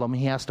problem,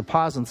 he has to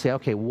pause and say,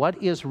 okay,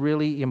 what is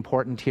really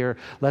important here?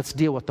 Let's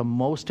deal with the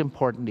most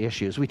important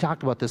issues. We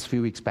talked about this a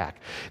few weeks back,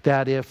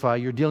 that if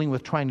you're dealing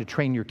with trying to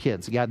train your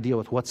kids, you got to deal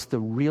with what's the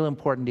real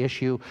important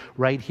issue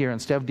right here.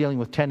 Instead of dealing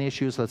with 10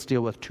 issues, let's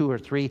deal with 2 or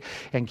 3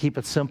 and keep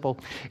it simple.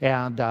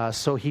 And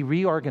so he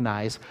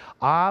reorganized.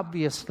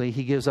 Obviously,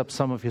 he gives up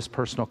some of his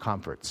personal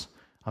comforts.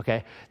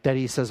 Okay, that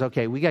he says,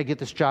 okay, we got to get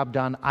this job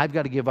done. I've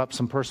got to give up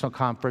some personal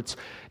comforts.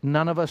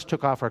 None of us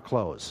took off our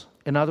clothes.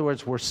 In other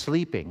words, we're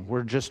sleeping.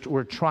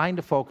 We're trying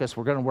to focus.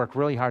 We're going to work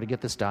really hard to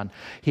get this done.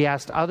 He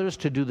asked others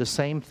to do the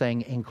same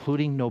thing,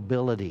 including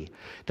nobility.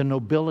 The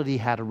nobility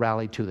had to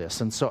rally to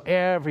this. And so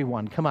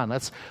everyone, come on,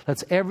 let's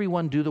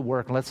everyone do the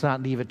work. Let's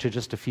not leave it to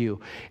just a few.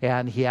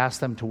 And he asked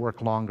them to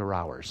work longer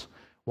hours.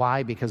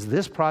 Why? Because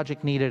this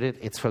project needed it.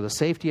 It's for the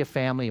safety of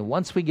family. And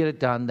once we get it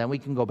done, then we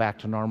can go back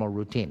to normal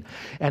routine.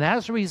 And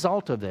as a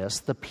result of this,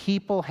 the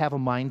people have a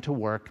mind to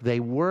work. They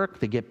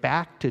get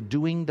back to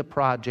doing the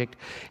project,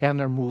 and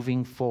they're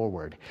moving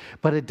forward.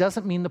 But it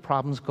doesn't mean the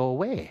problems go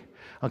away.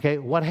 Okay,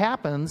 what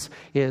happens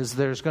is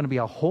there's going to be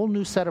a whole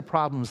new set of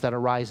problems that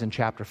arise in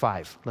chapter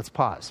 5. Let's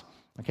pause.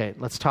 Okay,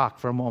 let's talk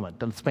for a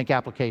moment. Let's make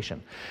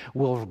application.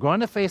 We're going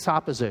to face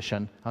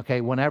opposition,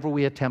 okay, whenever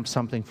we attempt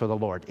something for the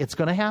Lord. It's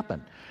going to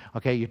happen.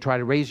 Okay, you try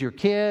to raise your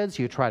kids,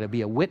 you try to be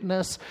a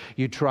witness,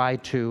 you try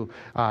to,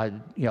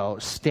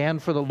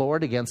 stand for the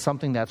Lord against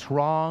something that's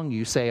wrong.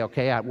 You say,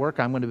 okay, at work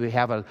I'm going to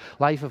have a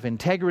life of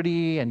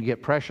integrity, and you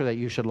get pressure that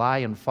you should lie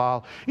and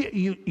fall.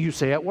 You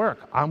say at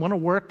work, I'm going to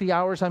work the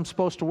hours I'm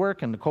supposed to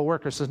work, and the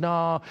coworker says,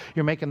 no,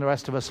 you're making the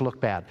rest of us look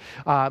bad.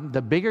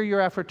 The bigger your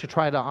effort to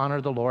try to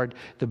honor the Lord,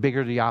 the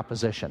bigger the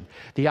opposition.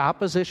 The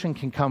opposition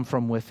can come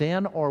from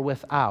within or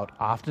without.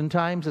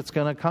 Oftentimes it's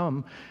going to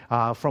come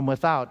from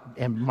without,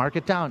 and mark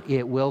it down.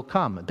 It will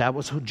come. That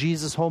was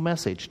Jesus' whole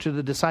message to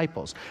the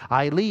disciples.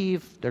 I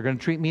leave, they're going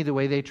to treat me the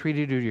way they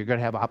treated you, you're going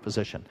to have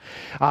opposition.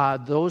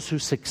 Those who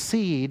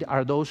succeed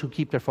are those who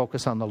keep their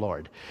focus on the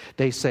Lord.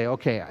 They say,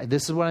 okay,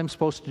 this is what I'm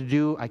supposed to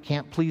do. I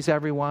can't please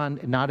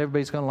everyone. Not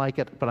everybody's going to like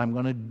it, but I'm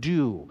going to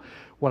do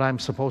what I'm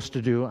supposed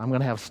to do. I'm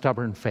going to have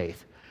stubborn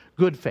faith.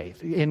 Good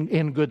faith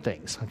in good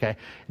things, okay?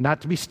 Not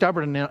to be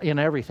stubborn in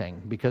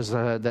everything, because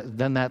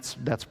then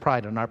that's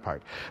pride on our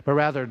part. But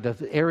rather,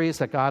 the areas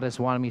that God has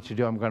wanted me to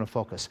do, I'm going to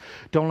focus.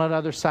 Don't let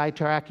others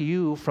sidetrack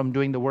you from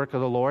doing the work of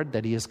the Lord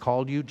that He has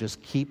called you.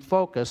 Just keep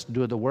focused.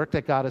 Do the work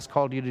that God has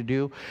called you to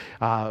do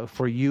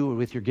for you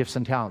with your gifts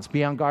and talents.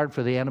 Be on guard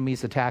for the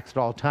enemy's attacks at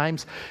all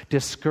times.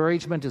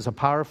 Discouragement is a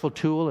powerful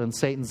tool in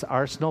Satan's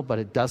arsenal, but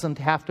it doesn't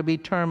have to be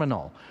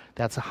terminal.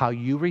 That's how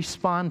you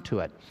respond to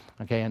it,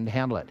 okay, and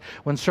handle it.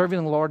 When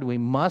serving the Lord, we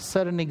must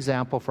set an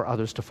example for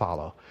others to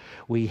follow.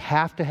 We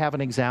have to have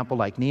an example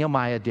like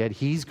Nehemiah did.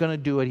 He's going to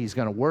do it. He's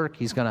going to work.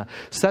 He's going to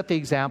set the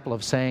example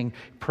of saying,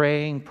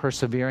 praying,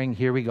 persevering.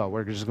 Here we go.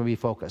 We're just going to be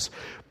focused.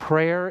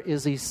 Prayer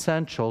is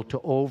essential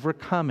to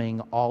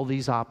overcoming all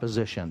these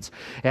oppositions.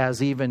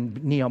 As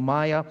even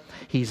Nehemiah,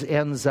 he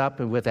ends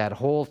up with that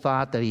whole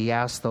thought that he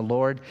asked the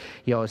Lord,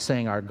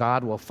 saying, our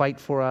God will fight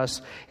for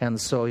us. And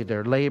so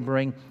they're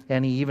laboring.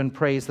 And he even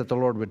prays that the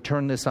Lord would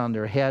turn this on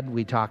their head.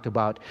 We talked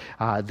about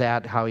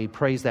that, how he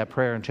prays that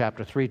prayer in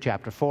chapter 3,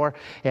 chapter 4.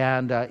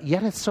 And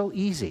yet it's so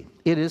easy.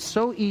 It is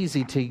so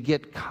easy to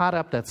get caught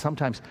up that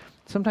sometimes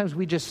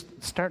we just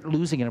start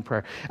losing it in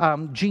prayer.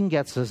 Gene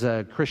Getz is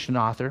a Christian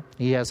author.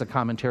 He has a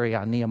commentary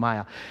on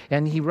Nehemiah.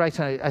 And he writes,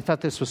 I thought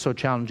this was so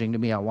challenging to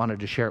me, I wanted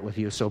to share it with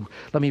you. So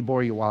let me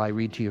bore you while I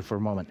read to you for a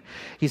moment.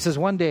 He says,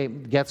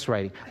 Getz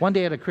writing, one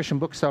day at a Christian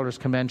booksellers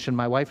convention,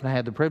 my wife and I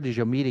had the privilege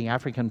of meeting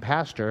African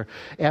pastor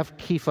F.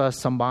 Kepha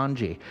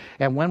Sambonji.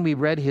 And when we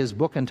read his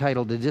book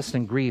entitled The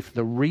Distant Grief,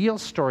 the real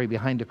story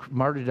behind the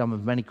martyrdom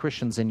of many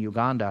Christians in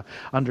Uganda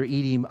under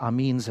Idi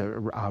Amin's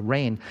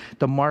reign,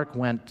 the mark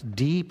went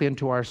deep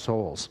into our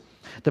souls.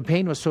 The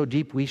pain was so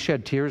deep we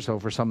shed tears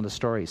over some of the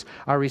stories.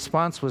 Our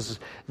response was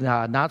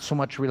not so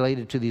much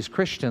related to these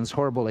Christians'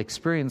 horrible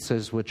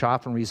experiences, which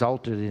often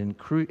resulted in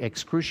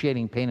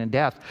excruciating pain and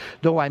death,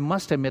 though I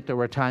must admit there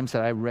were times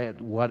that I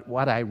read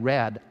what I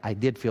read, I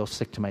did feel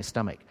sick to my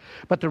stomach.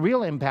 But the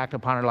real impact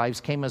upon our lives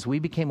came as we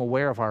became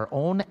aware of our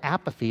own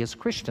apathy as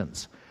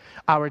Christians.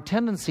 Our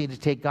tendency to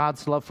take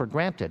God's love for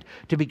granted,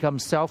 to become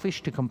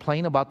selfish, to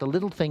complain about the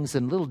little things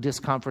and little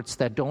discomforts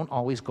that don't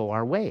always go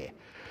our way.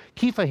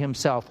 Kepha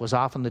himself was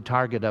often the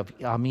target of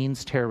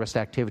Amin's terrorist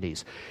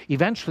activities.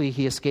 Eventually,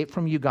 he escaped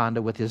from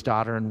Uganda with his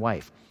daughter and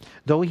wife.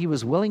 Though he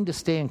was willing to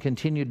stay and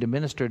continue to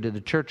minister to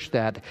the church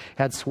that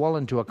had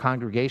swollen to a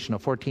congregation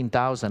of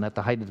 14,000 at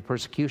the height of the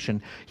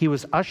persecution, he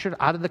was ushered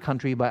out of the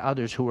country by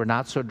others who were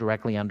not so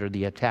directly under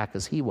the attack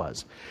as he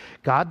was.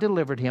 God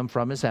delivered him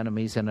from his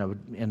enemies in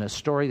a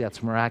story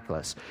that's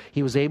miraculous.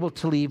 He was able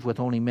to leave with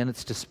only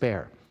minutes to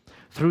spare.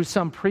 Through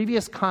some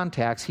previous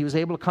contacts, he was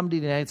able to come to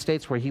the United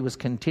States where he was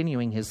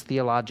continuing his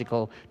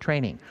theological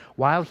training.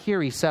 While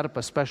here, he set up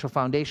a special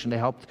foundation to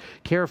help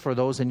care for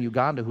those in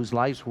Uganda whose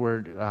lives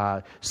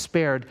were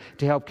spared,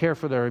 to help care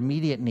for their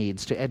immediate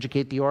needs, to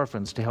educate the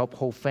orphans, to help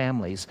whole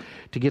families,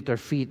 to get their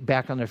feet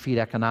back on their feet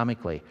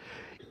economically.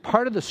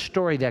 part of the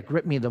story that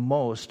gripped me the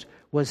most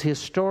was his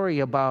story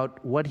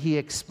about what he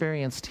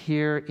experienced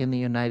here in the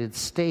United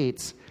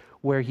States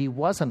where he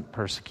wasn't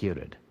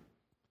persecuted.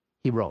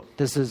 He wrote,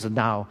 this is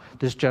now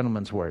this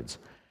gentleman's words.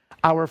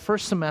 Our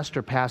first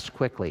semester passed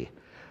quickly.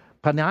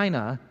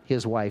 Penina,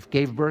 his wife,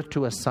 gave birth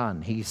to a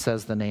son. He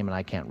says the name and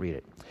I can't read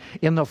it.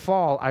 In the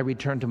fall, I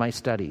returned to my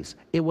studies.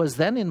 It was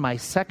then in my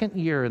second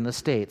year in the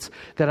States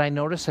that I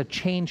noticed a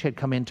change had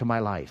come into my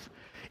life.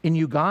 In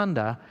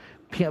Uganda,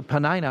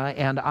 Penina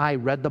and I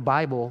read the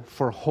Bible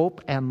for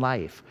hope and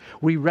life.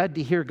 We read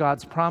to hear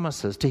God's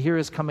promises, to hear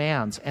His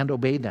commands, and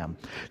obey them.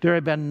 There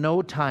had been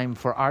no time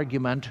for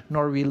argument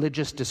nor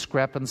religious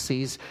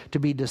discrepancies to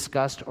be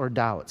discussed or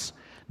doubts.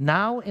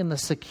 Now, in the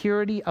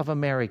security of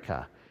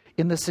America,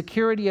 in the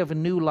security of a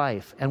new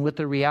life, and with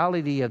the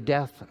reality of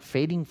death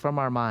fading from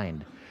our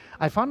mind,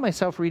 I found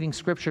myself reading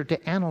Scripture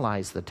to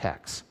analyze the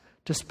texts,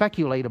 to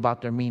speculate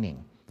about their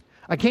meaning.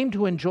 I came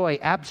to enjoy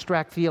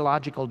abstract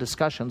theological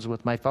discussions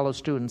with my fellow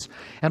students,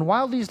 and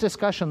while these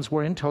discussions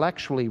were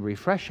intellectually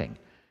refreshing,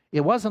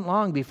 it wasn't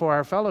long before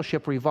our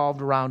fellowship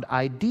revolved around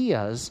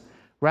ideas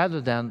rather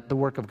than the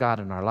work of God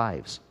in our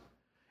lives.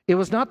 It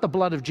was not the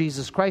blood of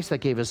Jesus Christ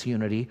that gave us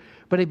unity,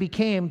 but it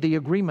became the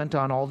agreement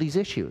on all these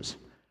issues.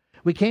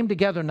 We came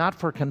together not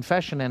for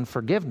confession and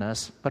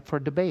forgiveness, but for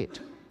debate.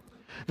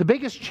 The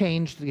biggest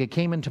change that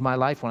came into my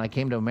life when I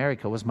came to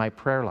America was my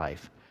prayer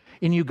life.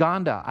 In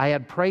Uganda, I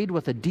had prayed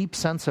with a deep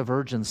sense of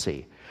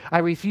urgency. I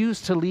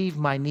refused to leave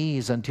my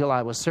knees until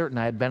I was certain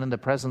I had been in the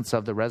presence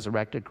of the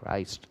resurrected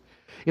Christ.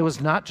 It was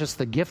not just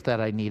the gift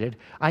that I needed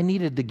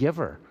the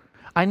giver.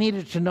 I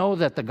needed to know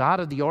that the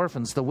God of the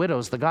orphans, the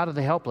widows, the God of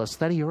the helpless,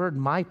 that He heard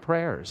my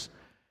prayers.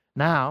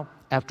 Now,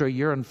 after a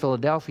year in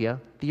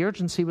Philadelphia, the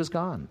urgency was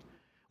gone.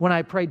 When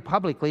I prayed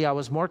publicly, I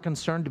was more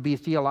concerned to be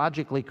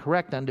theologically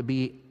correct than to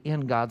be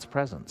in God's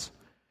presence.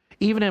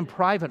 Even in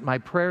private, my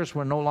prayers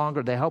were no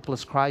longer the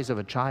helpless cries of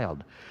a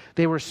child.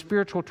 They were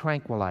spiritual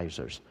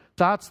tranquilizers,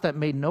 thoughts that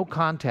made no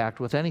contact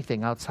with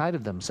anything outside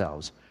of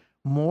themselves.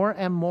 More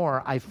and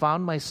more, I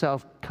found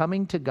myself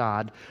coming to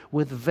God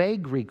with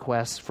vague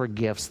requests for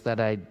gifts that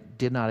I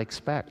did not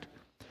expect.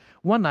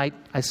 One night,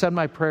 I said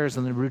my prayers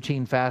in the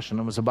routine fashion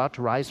and was about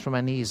to rise from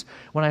my knees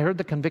when I heard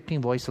the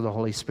convicting voice of the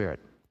Holy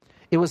Spirit.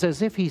 It was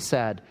as if He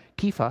said,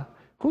 Kepha,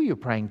 who are you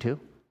praying to?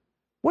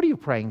 What are you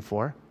praying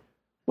for?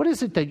 What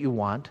is it that you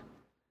want?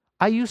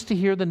 I used to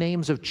hear the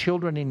names of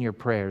children in your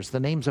prayers, the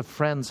names of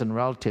friends and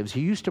relatives.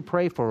 You used to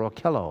pray for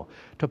Okello,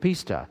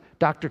 Topista,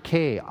 Dr.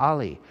 K,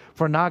 Ali,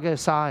 for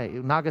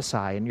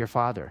Nagasai and your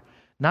father.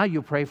 Now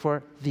you pray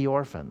for the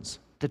orphans,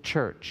 the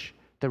church,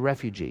 the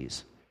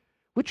refugees.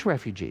 Which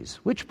refugees?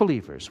 Which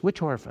believers?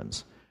 Which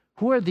orphans?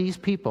 Who are these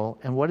people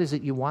and what is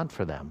it you want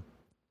for them?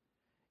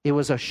 It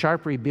was a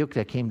sharp rebuke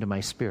that came to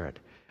my spirit.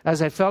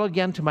 As I fell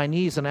again to my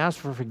knees and asked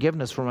for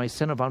forgiveness for my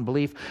sin of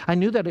unbelief, I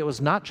knew that it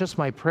was not just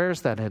my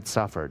prayers that had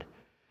suffered.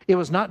 It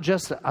was not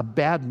just a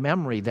bad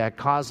memory that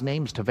caused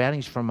names to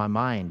vanish from my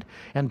mind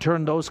and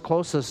turned those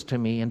closest to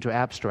me into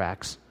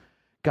abstracts.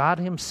 God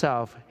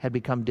Himself had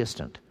become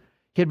distant.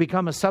 He had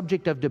become a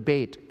subject of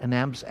debate, an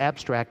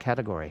abstract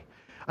category.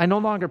 I no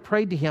longer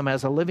prayed to Him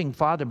as a living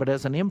Father, but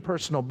as an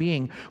impersonal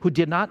being who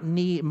did not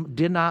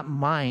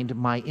mind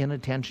my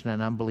inattention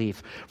and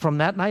unbelief. From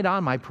that night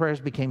on, my prayers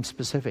became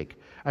specific.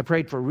 I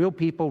prayed for real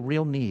people,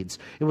 real needs.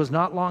 It was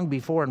not long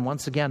before, and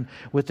once again,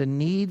 with the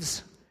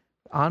needs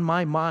on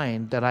my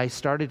mind, that I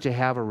started to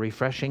have a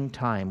refreshing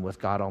time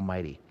with God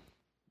Almighty.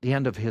 The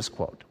end of his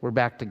quote. We're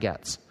back to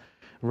Getz,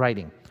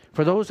 writing.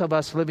 For those of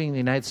us living in the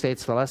United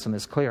States, the lesson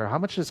is clear. How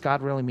much does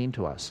God really mean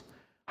to us?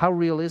 How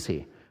real is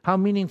He? How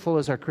meaningful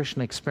is our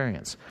Christian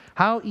experience?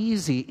 How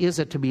easy is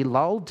it to be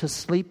lulled to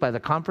sleep by the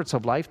comforts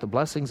of life, the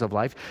blessings of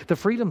life, the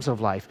freedoms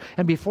of life?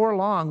 And before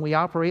long, we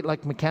operate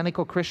like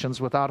mechanical Christians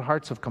without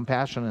hearts of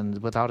compassion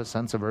and without a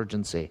sense of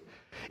urgency.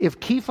 If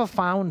Kepha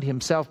found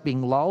himself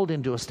being lulled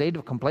into a state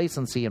of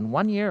complacency in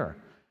 1 year,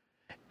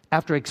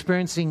 after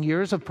experiencing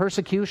years of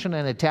persecution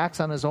and attacks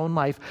on his own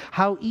life,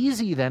 how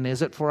easy then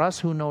is it for us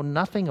who know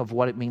nothing of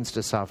what it means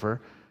to suffer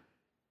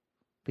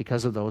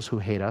because of those who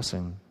hate us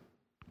and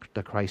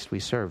the Christ we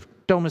serve?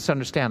 Don't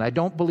misunderstand. I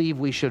don't believe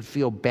we should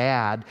feel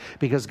bad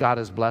because God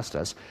has blessed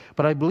us.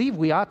 But I believe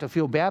we ought to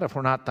feel bad if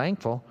we're not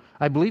thankful.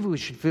 I believe we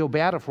should feel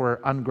bad if we're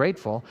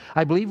ungrateful.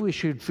 I believe we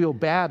should feel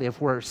bad if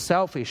we're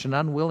selfish and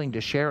unwilling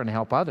to share and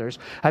help others.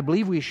 I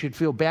believe we should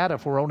feel bad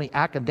if we're only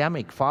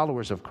academic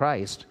followers of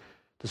Christ.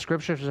 The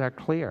Scriptures are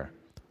clear.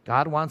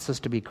 God wants us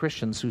to be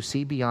Christians who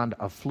see beyond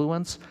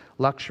affluence,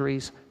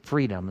 luxuries,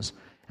 freedoms,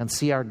 and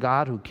see our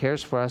God who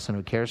cares for us and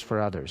who cares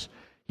for others.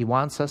 He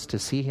wants us to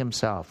see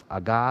Himself, a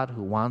God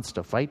who wants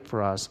to fight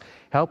for us,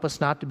 help us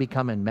not to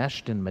become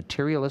enmeshed in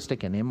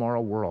materialistic and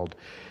immoral world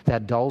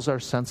that dulls our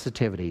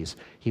sensitivities.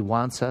 He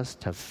wants us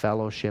to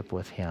fellowship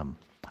with Him.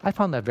 I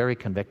found that very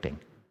convicting,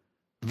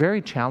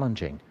 very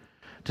challenging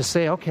to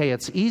say, okay,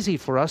 it's easy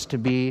for us to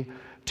be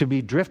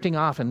drifting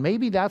off, and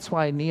maybe that's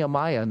why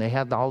Nehemiah, and they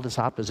had all this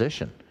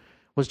opposition,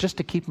 was just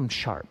to keep them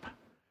sharp,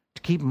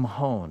 to keep them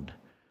honed.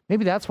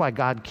 Maybe that's why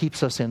God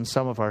keeps us in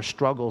some of our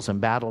struggles and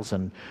battles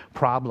and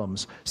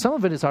problems. Some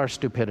of it is our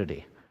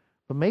stupidity.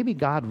 But maybe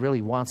God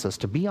really wants us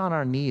to be on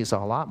our knees a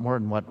lot more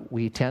than what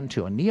we tend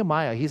to. And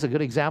Nehemiah, he's a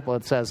good example.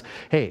 It says,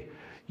 hey,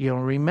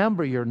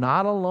 remember, you're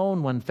not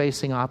alone when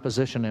facing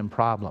opposition and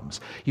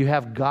problems. You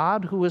have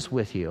God who is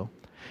with you,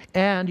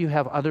 and you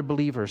have other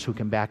believers who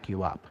can back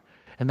you up.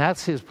 And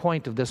that's his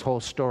point of this whole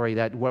story,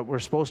 that what we're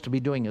supposed to be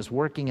doing is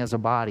working as a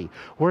body,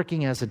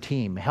 working as a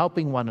team,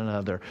 helping one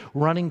another,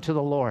 running to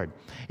the Lord,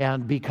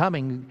 and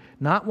becoming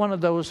not one of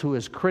those who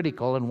is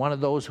critical and one of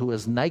those who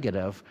is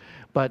negative,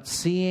 but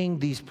seeing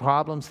these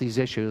problems, these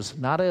issues,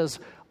 not as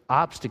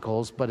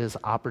obstacles, but as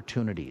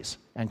opportunities,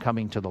 and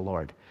coming to the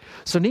Lord.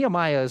 So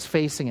Nehemiah is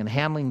facing and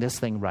handling this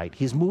thing right.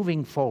 He's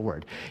moving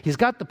forward. He's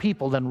got the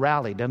people then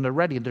rallied, and they're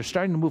ready. They're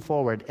starting to move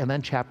forward, and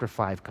then chapter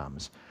 5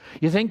 comes.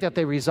 You think that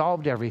they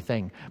resolved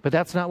everything, but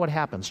that's not what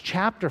happens.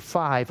 Chapter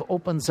 5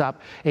 opens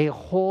up a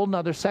whole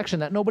nother section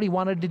that nobody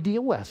wanted to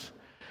deal with.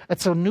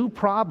 It's a new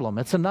problem.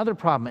 It's another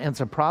problem, and it's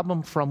a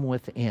problem from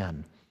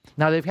within.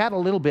 Now, they've had a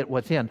little bit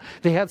within.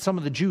 They had some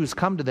of the Jews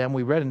come to them.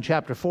 We read in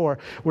chapter 4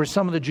 where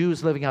some of the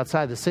Jews living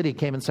outside the city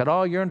came and said,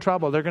 oh, you're in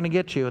trouble. They're going to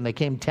get you. And they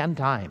came 10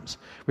 times.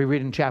 We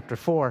read in chapter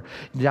 4,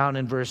 down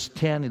in verse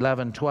 10,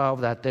 11,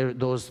 12, that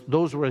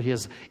those were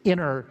his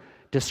inner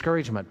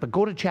discouragement. But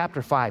go to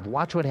chapter 5.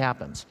 Watch what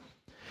happens.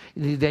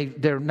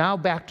 They're now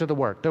back to the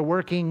work. They're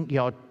working,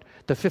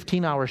 the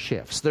 15-hour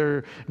shifts.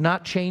 They're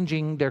not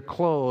changing their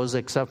clothes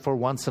except for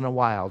once in a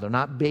while. They're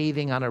not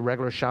bathing on a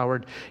regular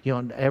showered,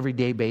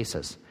 everyday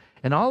basis.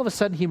 And all of a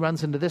sudden he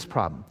runs into this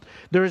problem.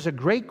 There is a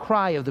great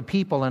cry of the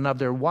people and of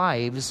their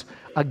wives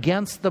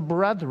against the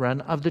brethren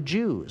of the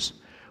Jews.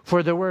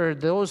 For there were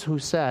those who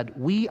said,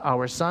 we,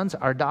 our sons,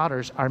 our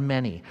daughters, are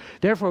many.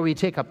 Therefore we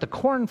take up the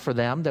corn for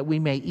them that we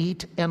may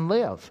eat and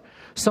live.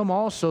 Some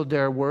also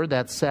there were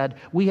that said,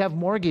 we have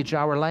mortgaged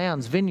our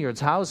lands,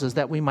 vineyards, houses,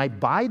 that we might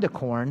buy the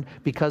corn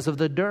because of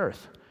the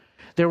dearth.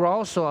 There were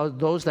also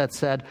those that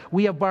said,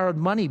 we have borrowed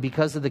money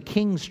because of the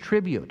king's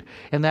tribute,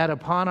 and that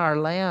upon our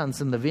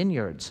lands and the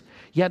vineyards.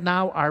 Yet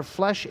now our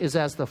flesh is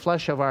as the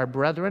flesh of our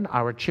brethren,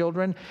 our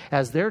children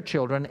as their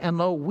children, and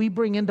lo, we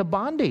bring into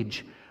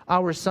bondage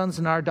our sons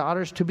and our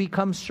daughters to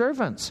become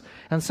servants.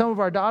 And some of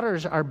our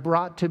daughters are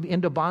brought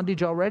into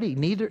bondage already.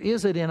 Neither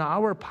is it in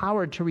our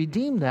power to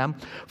redeem them,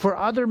 for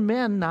other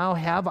men now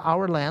have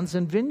our lands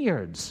and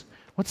vineyards.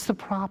 What's the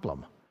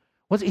problem?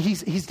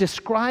 He's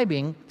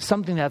describing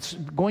something that's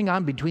going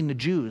on between the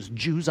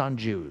Jews on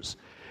Jews.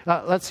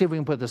 Let's see if we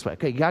can put it this way.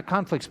 Okay, you got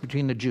conflicts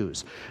between the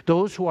Jews,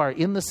 those who are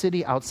in the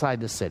city,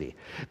 outside the city.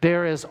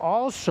 There is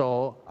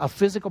also a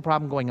physical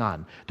problem going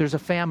on. There's a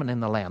famine in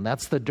the land.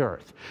 That's the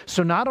dearth.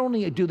 So not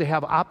only do they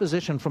have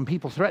opposition from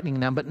people threatening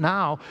them, but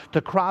now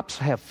the crops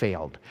have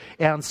failed.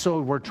 And so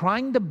we're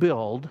trying to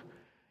build,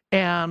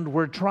 and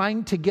we're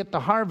trying to get the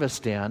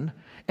harvest in,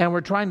 and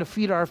we're trying to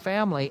feed our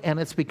family,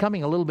 and it's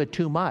becoming a little bit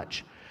too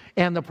much.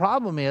 And the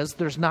problem is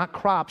there's not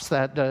crops,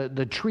 that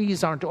the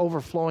trees aren't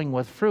overflowing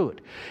with fruit.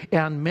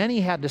 And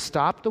many had to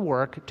stop the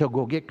work to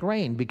go get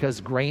grain because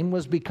grain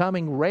was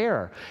becoming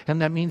rare.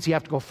 And that means you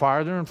have to go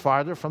farther and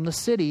farther from the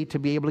city to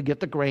be able to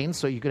get the grain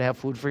so you could have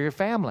food for your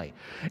family.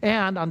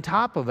 And on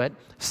top of it,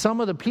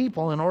 some of the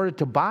people, in order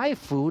to buy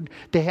food,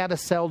 they had to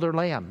sell their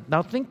land.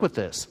 Now think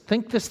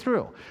this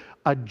through.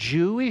 A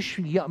Jewish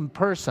young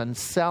person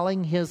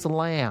selling his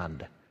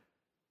land.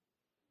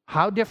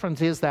 How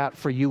different is that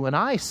for you and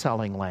I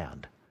selling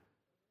land?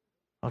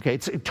 Okay,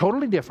 it's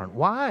totally different.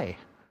 Why?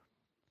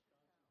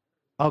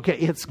 Okay,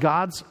 it's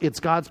God's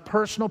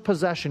personal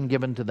possession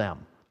given to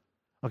them.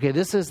 Okay,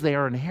 this is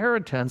their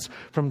inheritance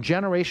from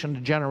generation to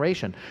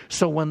generation.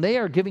 So when they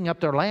are giving up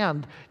their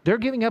land, they're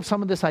giving up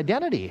some of this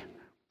identity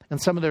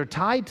and some of their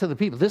tied to the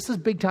people. This is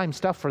big time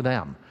stuff for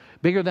them.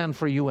 Bigger than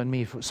for you and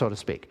me, so to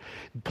speak.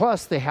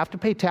 Plus, they have to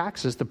pay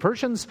taxes. The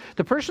Persians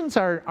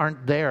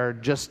aren't there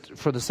just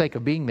for the sake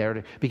of being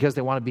there because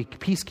they want to be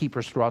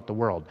peacekeepers throughout the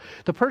world.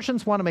 The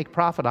Persians want to make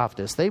profit off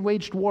this. They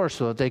waged war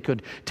so that they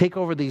could take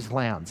over these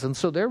lands. And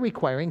so they're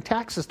requiring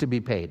taxes to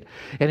be paid.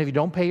 And if you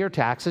don't pay your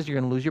taxes, you're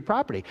going to lose your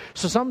property.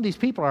 So some of these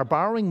people are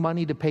borrowing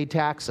money to pay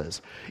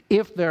taxes.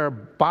 If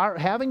they're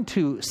having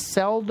to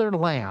sell their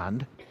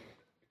land,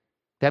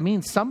 that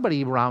means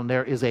somebody around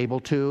there is able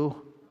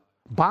to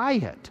buy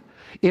it.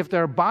 If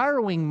they're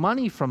borrowing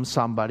money from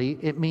somebody,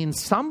 it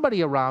means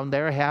somebody around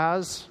there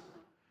has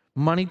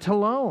money to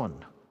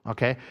loan.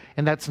 Okay?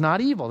 And that's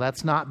not evil.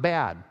 That's not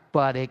bad.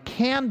 But it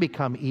can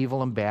become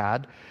evil and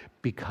bad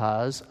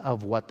because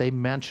of what they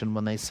mentioned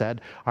when they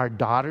said, our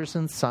daughters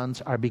and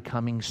sons are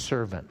becoming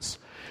servants.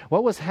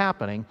 What was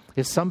happening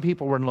is some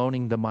people were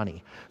loaning the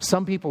money.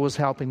 Some people was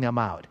helping them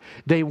out.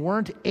 They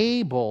weren't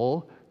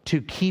able to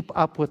keep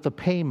up with the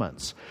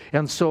payments.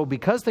 And so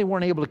because they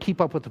weren't able to keep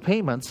up with the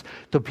payments,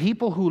 the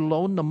people who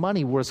loaned the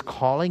money was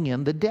calling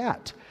in the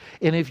debt.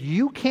 And if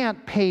you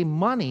can't pay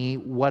money,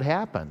 what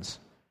happens?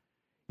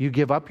 You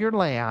give up your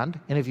land,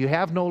 and if you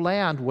have no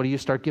land, what do you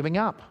start giving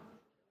up?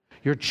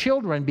 Your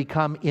children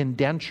become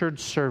indentured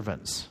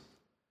servants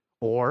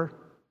or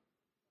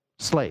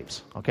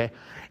slaves, okay?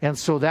 And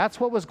so that's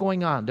what was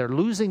going on. They're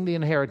losing the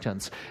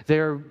inheritance.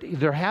 They're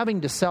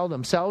having to sell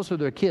themselves or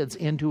their kids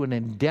into an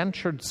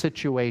indentured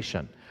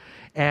situation.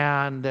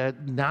 And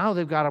now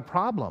they've got a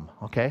problem,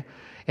 okay?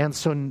 And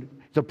so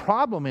the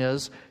problem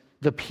is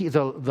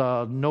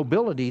the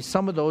nobility,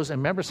 some of those, and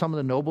remember some of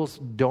the nobles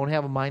don't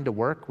have a mind to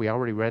work. We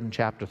already read in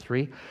chapter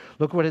 3.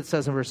 Look what it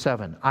says in verse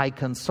 7. I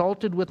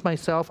consulted with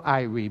myself,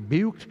 I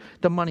rebuked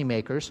the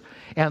moneymakers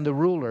and the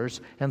rulers,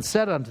 and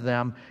said unto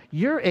them,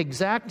 you're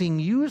exacting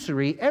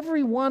usury,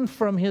 every one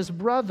from his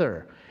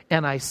brother.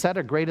 And I set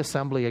a great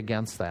assembly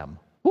against them.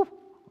 Woo.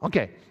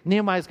 Okay,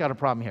 Nehemiah's got a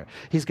problem here.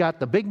 He's got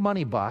the big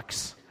money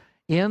bucks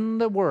in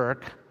the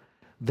work.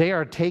 They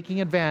are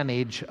taking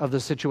advantage of the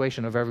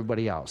situation of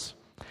everybody else.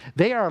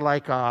 They are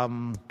like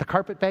the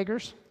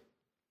carpetbaggers.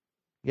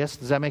 Yes,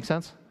 does that make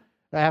sense?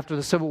 After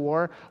the Civil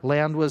War,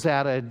 land was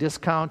at a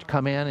discount.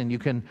 Come in and you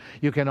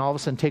can all of a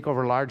sudden take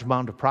over a large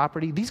amount of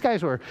property. These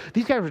guys were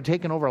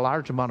taking over a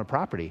large amount of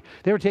property.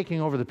 They were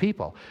taking over the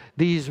people.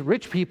 These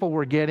rich people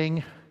were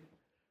getting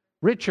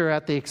richer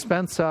at the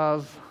expense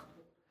of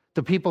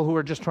the people who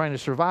are just trying to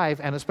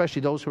survive, and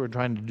especially those who are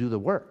trying to do the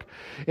work.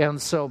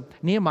 And so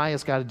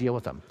Nehemiah's got to deal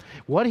with them.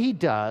 What he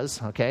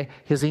does, okay,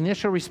 his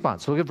initial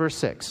response. Look at verse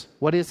 6.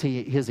 What is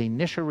his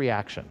initial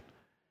reaction?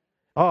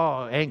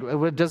 Oh,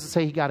 angry. Does it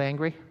say he got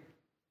angry?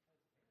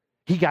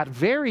 He got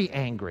very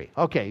angry.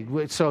 Okay,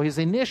 so his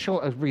initial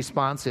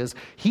response is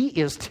he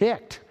is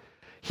ticked.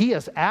 He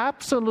is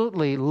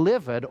absolutely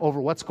livid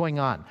over what's going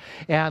on.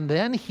 And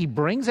then he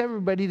brings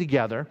everybody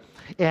together,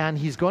 and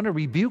he's going to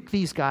rebuke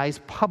these guys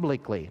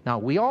publicly. Now,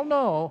 we all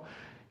know,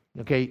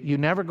 okay, you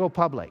never go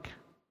public.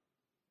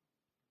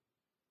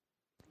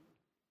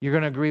 You're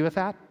going to agree with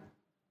that?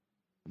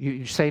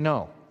 You say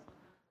no.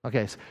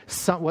 Okay,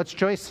 what's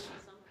choice?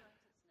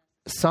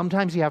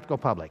 Sometimes you have to go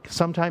public.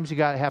 Sometimes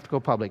you have to go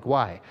public.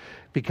 Why?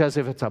 Because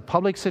if it's a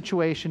public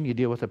situation, you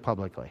deal with it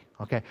publicly.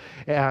 Okay?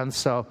 And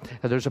so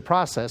there's a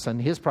process, and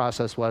his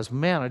process was,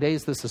 man,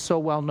 nowadays this is so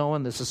well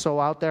known, this is so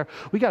out there,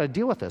 we got to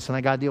deal with this, and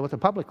I got to deal with it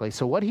publicly.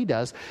 So what he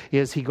does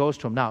is he goes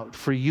to him. Now,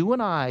 for you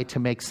and I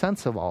to make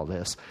sense of all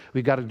this,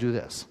 we've got to do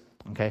this.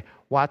 Okay?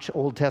 Watch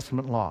Old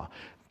Testament law.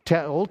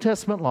 Old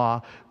Testament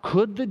law,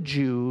 could the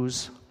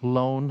Jews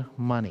loan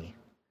money?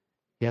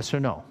 Yes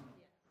or no?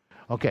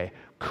 Okay.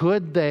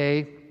 Could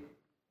they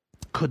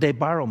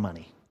borrow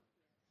money?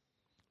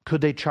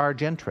 Could they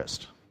charge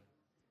interest?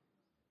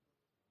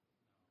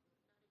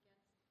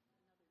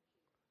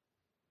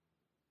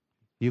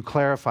 You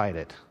clarified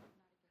it.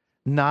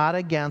 Not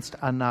against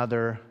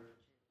another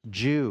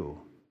Jew.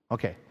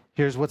 Okay,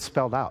 here's what's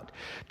spelled out.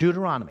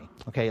 Deuteronomy.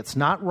 Okay, it's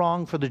not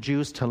wrong for the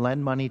Jews to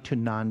lend money to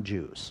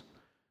non-Jews.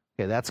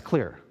 Okay, that's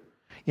clear.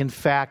 In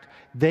fact,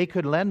 they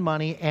could lend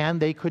money and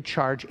they could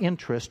charge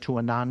interest to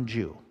a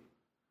non-Jew.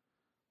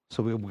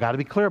 So we've got to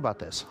be clear about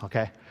this,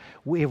 okay?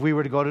 If we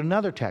were to go to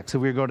another text,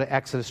 if we were to go to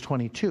Exodus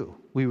 22,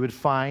 we would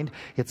find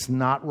it's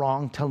not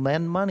wrong to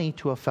lend money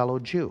to a fellow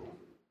Jew.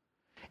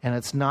 And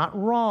it's not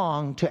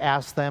wrong to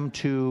ask them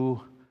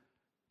to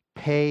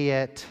pay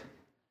it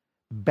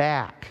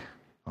back,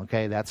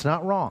 okay? That's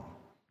not wrong.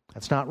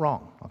 That's not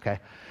wrong, okay?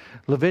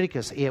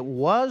 Leviticus, it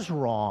was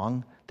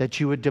wrong that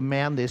you would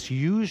demand this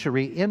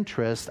usury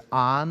interest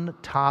on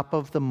top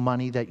of the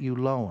money that you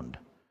loaned,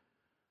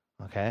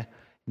 okay?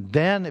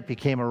 Then it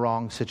became a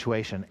wrong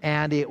situation.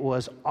 And it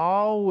was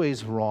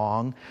always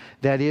wrong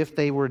that if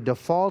they were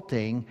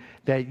defaulting,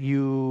 that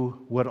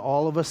you would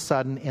all of a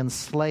sudden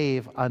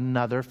enslave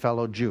another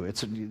fellow Jew.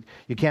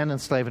 You can't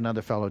enslave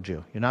another fellow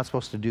Jew. You're not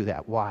supposed to do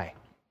that. Why?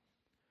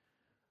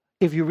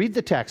 If you read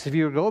the text, if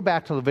you go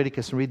back to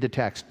Leviticus and read the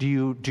text, do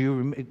you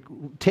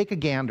take a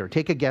gander,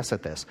 take a guess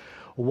at this?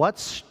 What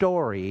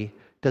story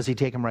does he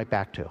take him right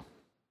back to?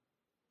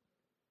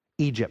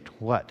 Egypt.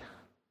 What?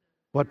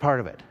 What part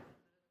of it?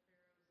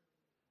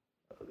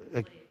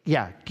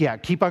 Yeah,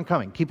 keep on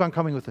coming. Keep on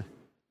coming with it.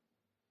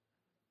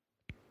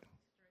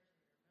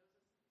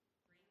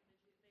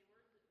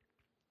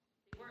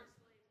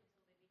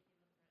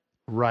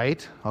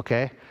 Right,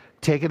 okay.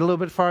 Take it a little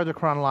bit farther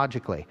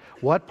chronologically.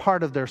 What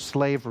part of their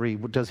slavery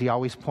does he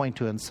always point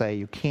to and say,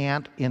 you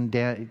can't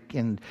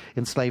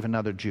enslave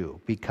another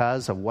Jew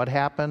because of what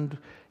happened?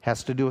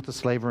 Has to do with the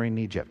slavery in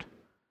Egypt.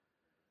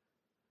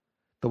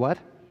 The what?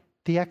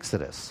 The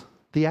Exodus.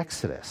 The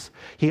Exodus.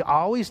 He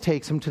always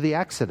takes them to the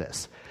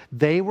Exodus.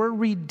 They were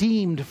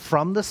redeemed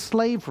from the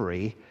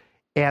slavery,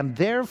 and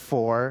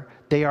therefore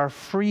they are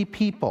free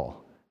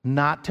people,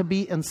 not to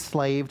be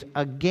enslaved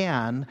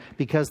again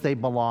because they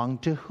belong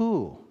to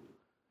who?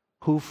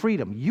 Who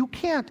freedom? You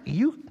can't,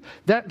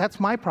 that's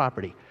my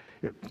property.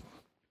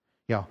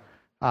 God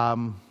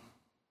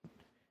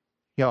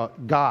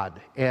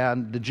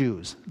and the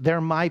Jews,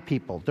 they're my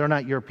people. They're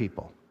not your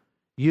people.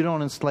 You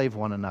don't enslave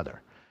one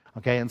another.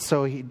 Okay, and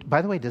so,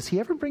 by the way, does he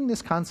ever bring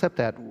this concept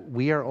that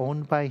we are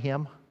owned by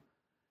him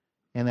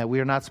and that we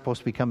are not supposed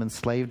to become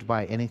enslaved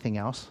by anything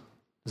else?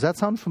 Does that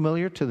sound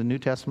familiar to the New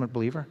Testament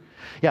believer?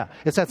 Yeah,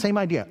 it's that same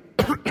idea.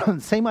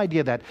 Same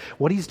idea that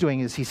what he's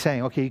doing is he's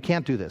saying, okay, you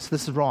can't do this.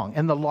 This is wrong.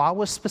 And the law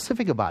was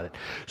specific about it.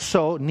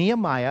 So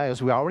Nehemiah,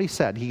 as we already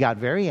said, he got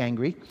very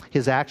angry.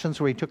 His actions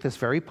where he took this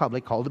very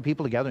public, called the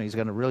people together, and he's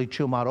going to really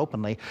chew them out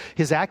openly.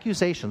 His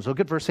accusations, look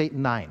at verse 8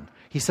 and 9.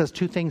 He says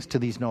two things to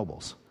these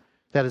nobles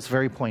that is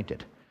very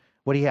pointed.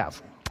 What do you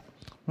have?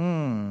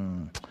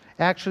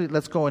 Actually,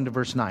 let's go into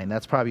verse 9.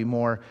 That's probably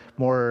more.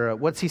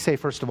 What's he say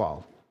first of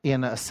all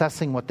in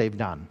assessing what they've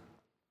done?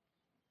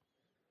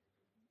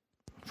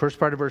 First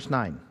part of verse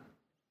 9.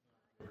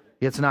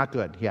 It's not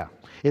good, yeah.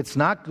 It's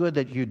not good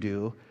that you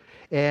do.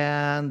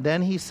 And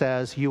then he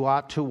says you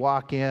ought to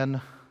walk in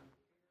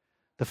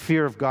the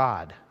fear of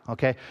God.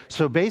 Okay?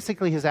 So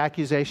basically his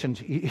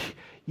accusations,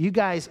 you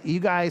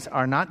guys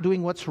are not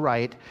doing what's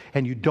right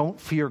and you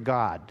don't fear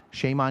God.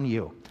 Shame on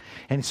you.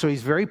 And so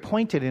he's very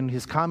pointed in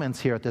his comments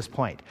here at this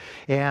point.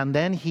 And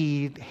then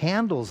he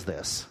handles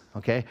this,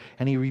 okay,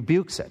 and he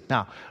rebukes it.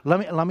 Now,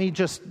 let me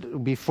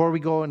just, before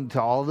we go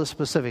into all the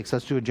specifics,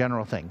 let's do a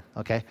general thing,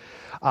 okay?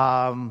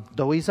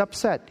 Though he's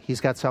upset, he's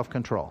got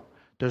self-control.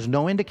 There's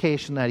no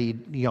indication that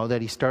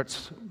he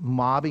starts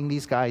mobbing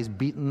these guys,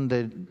 beating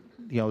the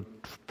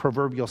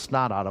proverbial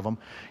snot out of them.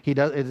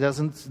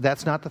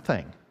 That's not the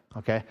thing.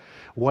 Okay,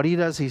 what he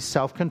does, he's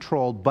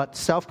self-controlled, but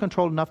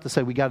self-controlled enough to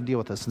say, we got to deal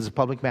with this. This is a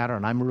public matter,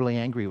 and I'm really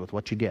angry with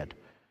what you did,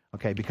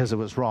 okay, because it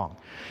was wrong.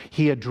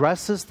 He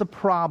addresses the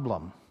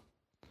problem.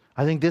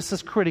 I think this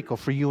is critical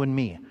for you and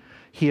me.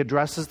 He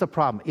addresses the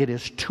problem. It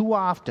is too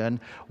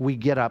often we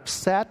get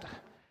upset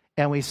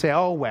and we say,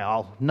 oh,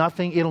 well,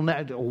 nothing,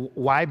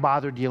 why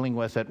bother dealing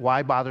with it?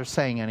 Why bother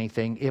saying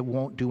anything? It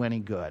won't do any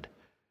good.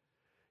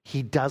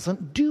 He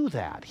doesn't do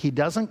that. He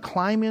doesn't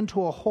climb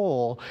into a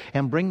hole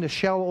and bring the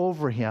shell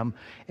over him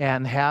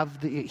and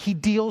he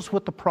deals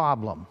with the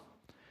problem.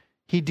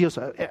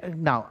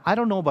 Now, I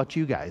don't know about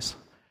you guys.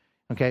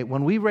 Okay,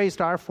 when we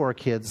raised our 4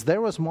 kids, there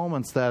was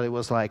moments that it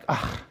was like,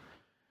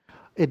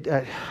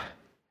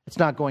 it's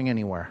not going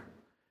anywhere.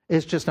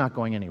 It's just not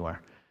going anywhere.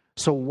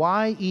 So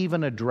why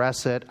even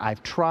address it?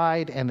 I've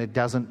tried and it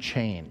doesn't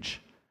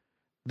change.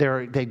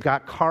 They've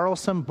got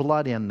Carlson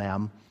blood in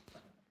them.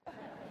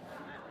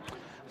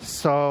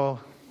 So,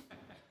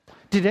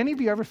 did any of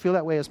you ever feel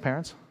that way as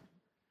parents?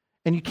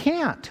 And you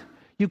can't.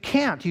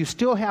 You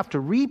still have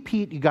to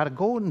repeat. You got to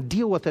go and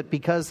deal with it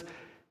because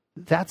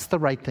that's the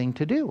right thing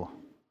to do.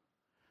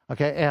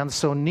 Okay, and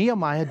so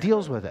Nehemiah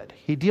deals with it.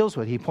 He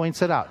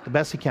points it out the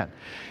best he can.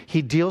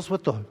 He deals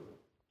with them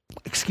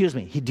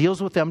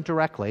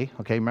directly.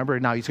 Okay, remember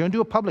now he's going to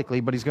do it publicly,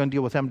 but he's going to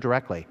deal with them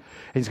directly.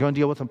 He's going to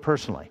deal with them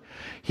personally.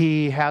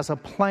 He has a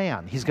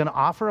plan. He's going to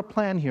offer a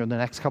plan here in the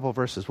next couple of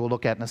verses we'll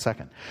look at in a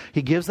second.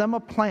 He gives them a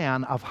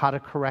plan of how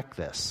to correct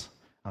this.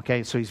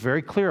 Okay, so he's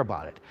very clear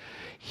about it.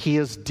 He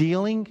is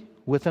dealing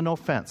with an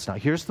offense. Now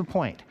here's the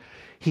point.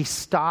 He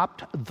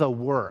stopped the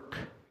work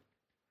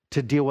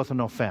to deal with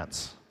an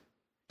offense.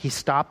 He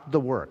stopped the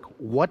work.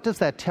 What does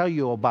that tell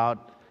you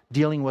about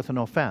dealing with an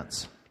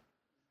offense?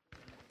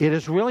 It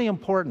is really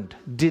important.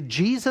 Did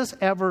Jesus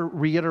ever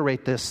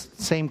reiterate this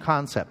same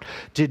concept?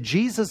 Did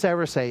Jesus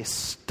ever say,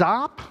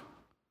 stop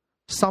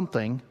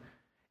something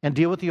and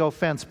deal with the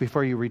offense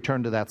before you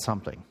return to that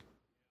something?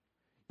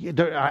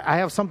 I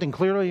have something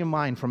clearly in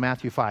mind from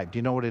Matthew 5. Do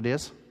you know what it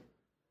is?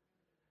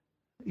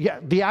 Yeah,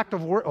 the act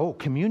of work. Oh,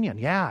 communion.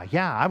 Yeah.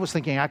 I was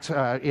thinking Acts,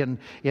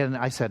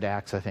 I said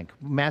Acts, I think.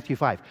 Matthew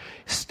 5.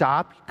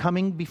 Stop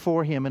coming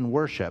before him in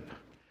worship,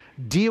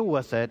 deal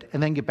with it,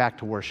 and then get back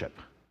to worship.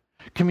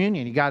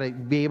 Communion, you got to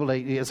be able to,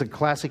 it's a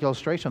classic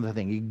illustration of the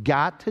thing. You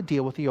got to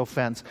deal with the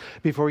offense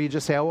before you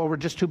just say, oh, well, we're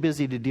just too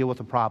busy to deal with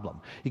the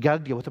problem. You got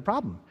to deal with the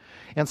problem.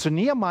 And so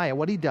Nehemiah,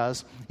 what he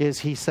does is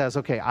he says,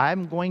 okay,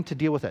 I'm going to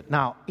deal with it.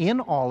 Now,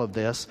 in all of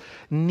this,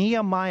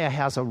 Nehemiah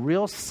has a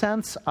real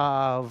sense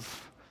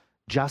of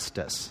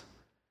justice.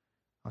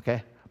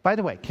 Okay? By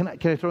the way, can I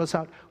throw this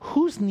out?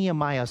 Who's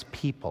Nehemiah's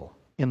people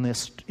in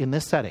this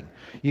setting?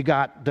 You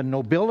got the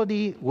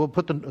nobility, we'll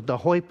put the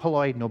hoi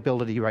polloi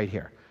nobility right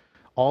here.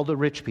 All the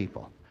rich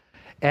people.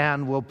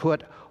 And we'll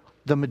put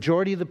the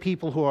majority of the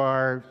people who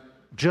are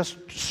just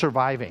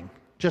surviving,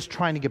 just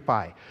trying to get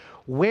by.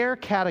 Where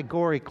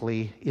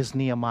categorically is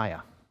Nehemiah?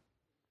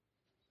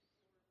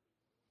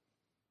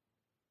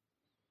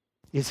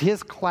 Is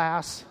his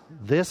class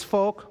this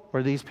folk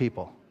or these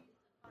people?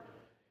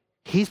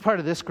 He's part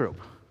of this group.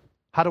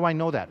 How do I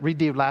know that? Read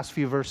the last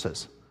few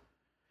verses.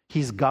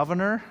 He's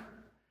governor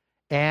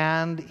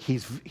and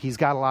he's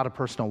got a lot of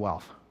personal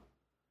wealth.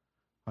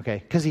 Okay,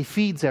 because he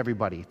feeds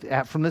everybody.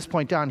 From this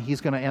point on,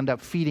 he's going to end up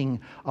feeding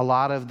a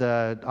lot of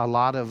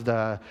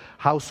the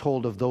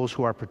household of those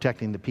who are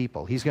protecting the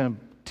people. He's going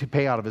to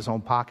pay out of his own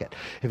pocket.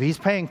 If he's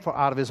paying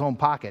out of his own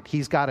pocket,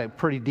 he's got a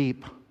pretty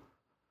deep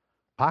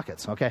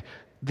pockets. Okay,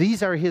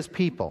 these are his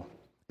people.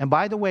 And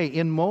by the way,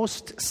 in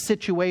most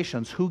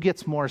situations, who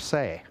gets more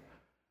say?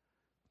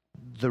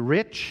 The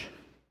rich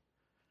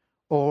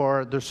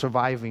or the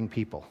surviving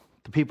people?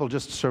 The people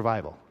just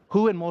survival.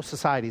 Who in most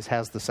societies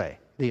has the say?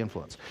 The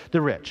influence.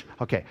 The rich.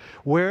 Okay.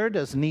 Where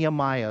does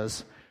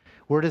Nehemiah's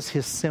where does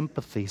his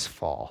sympathies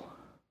fall?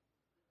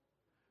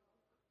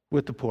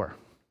 With the poor.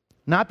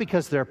 Not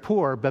because they're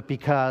poor, but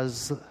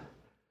because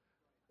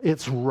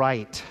it's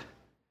right.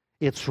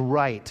 It's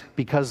right.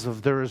 Because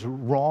of there is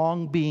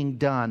wrong being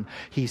done.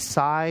 He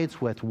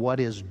sides with what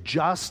is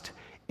just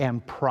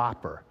and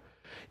proper.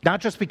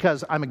 Not just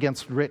because I'm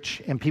against rich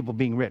and people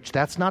being rich.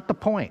 That's not the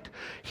point.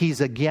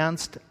 He's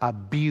against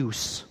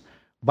abuse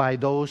by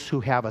those who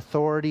have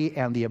authority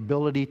and the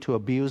ability to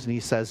abuse. And he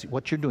says,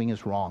 what you're doing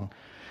is wrong.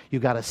 You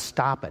got to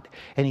stop it.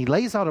 And he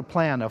lays out a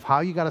plan of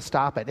how you got to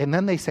stop it. And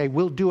then they say,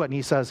 we'll do it. And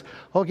he says,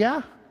 oh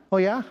yeah?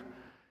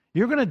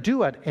 You're going to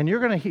do it, and you're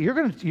going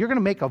to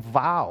make a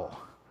vow.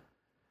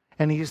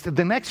 And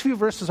the next few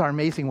verses are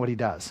amazing what he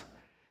does.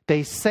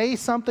 They say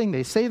something,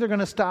 they say they're going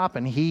to stop,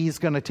 and he's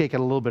going to take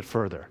it a little bit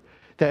further.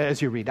 As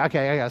you read,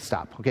 okay, I got to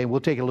stop. Okay, we'll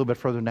take it a little bit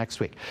further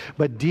next week.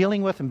 But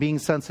dealing with and being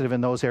sensitive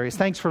in those areas.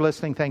 Thanks for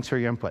listening. Thanks for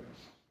your input.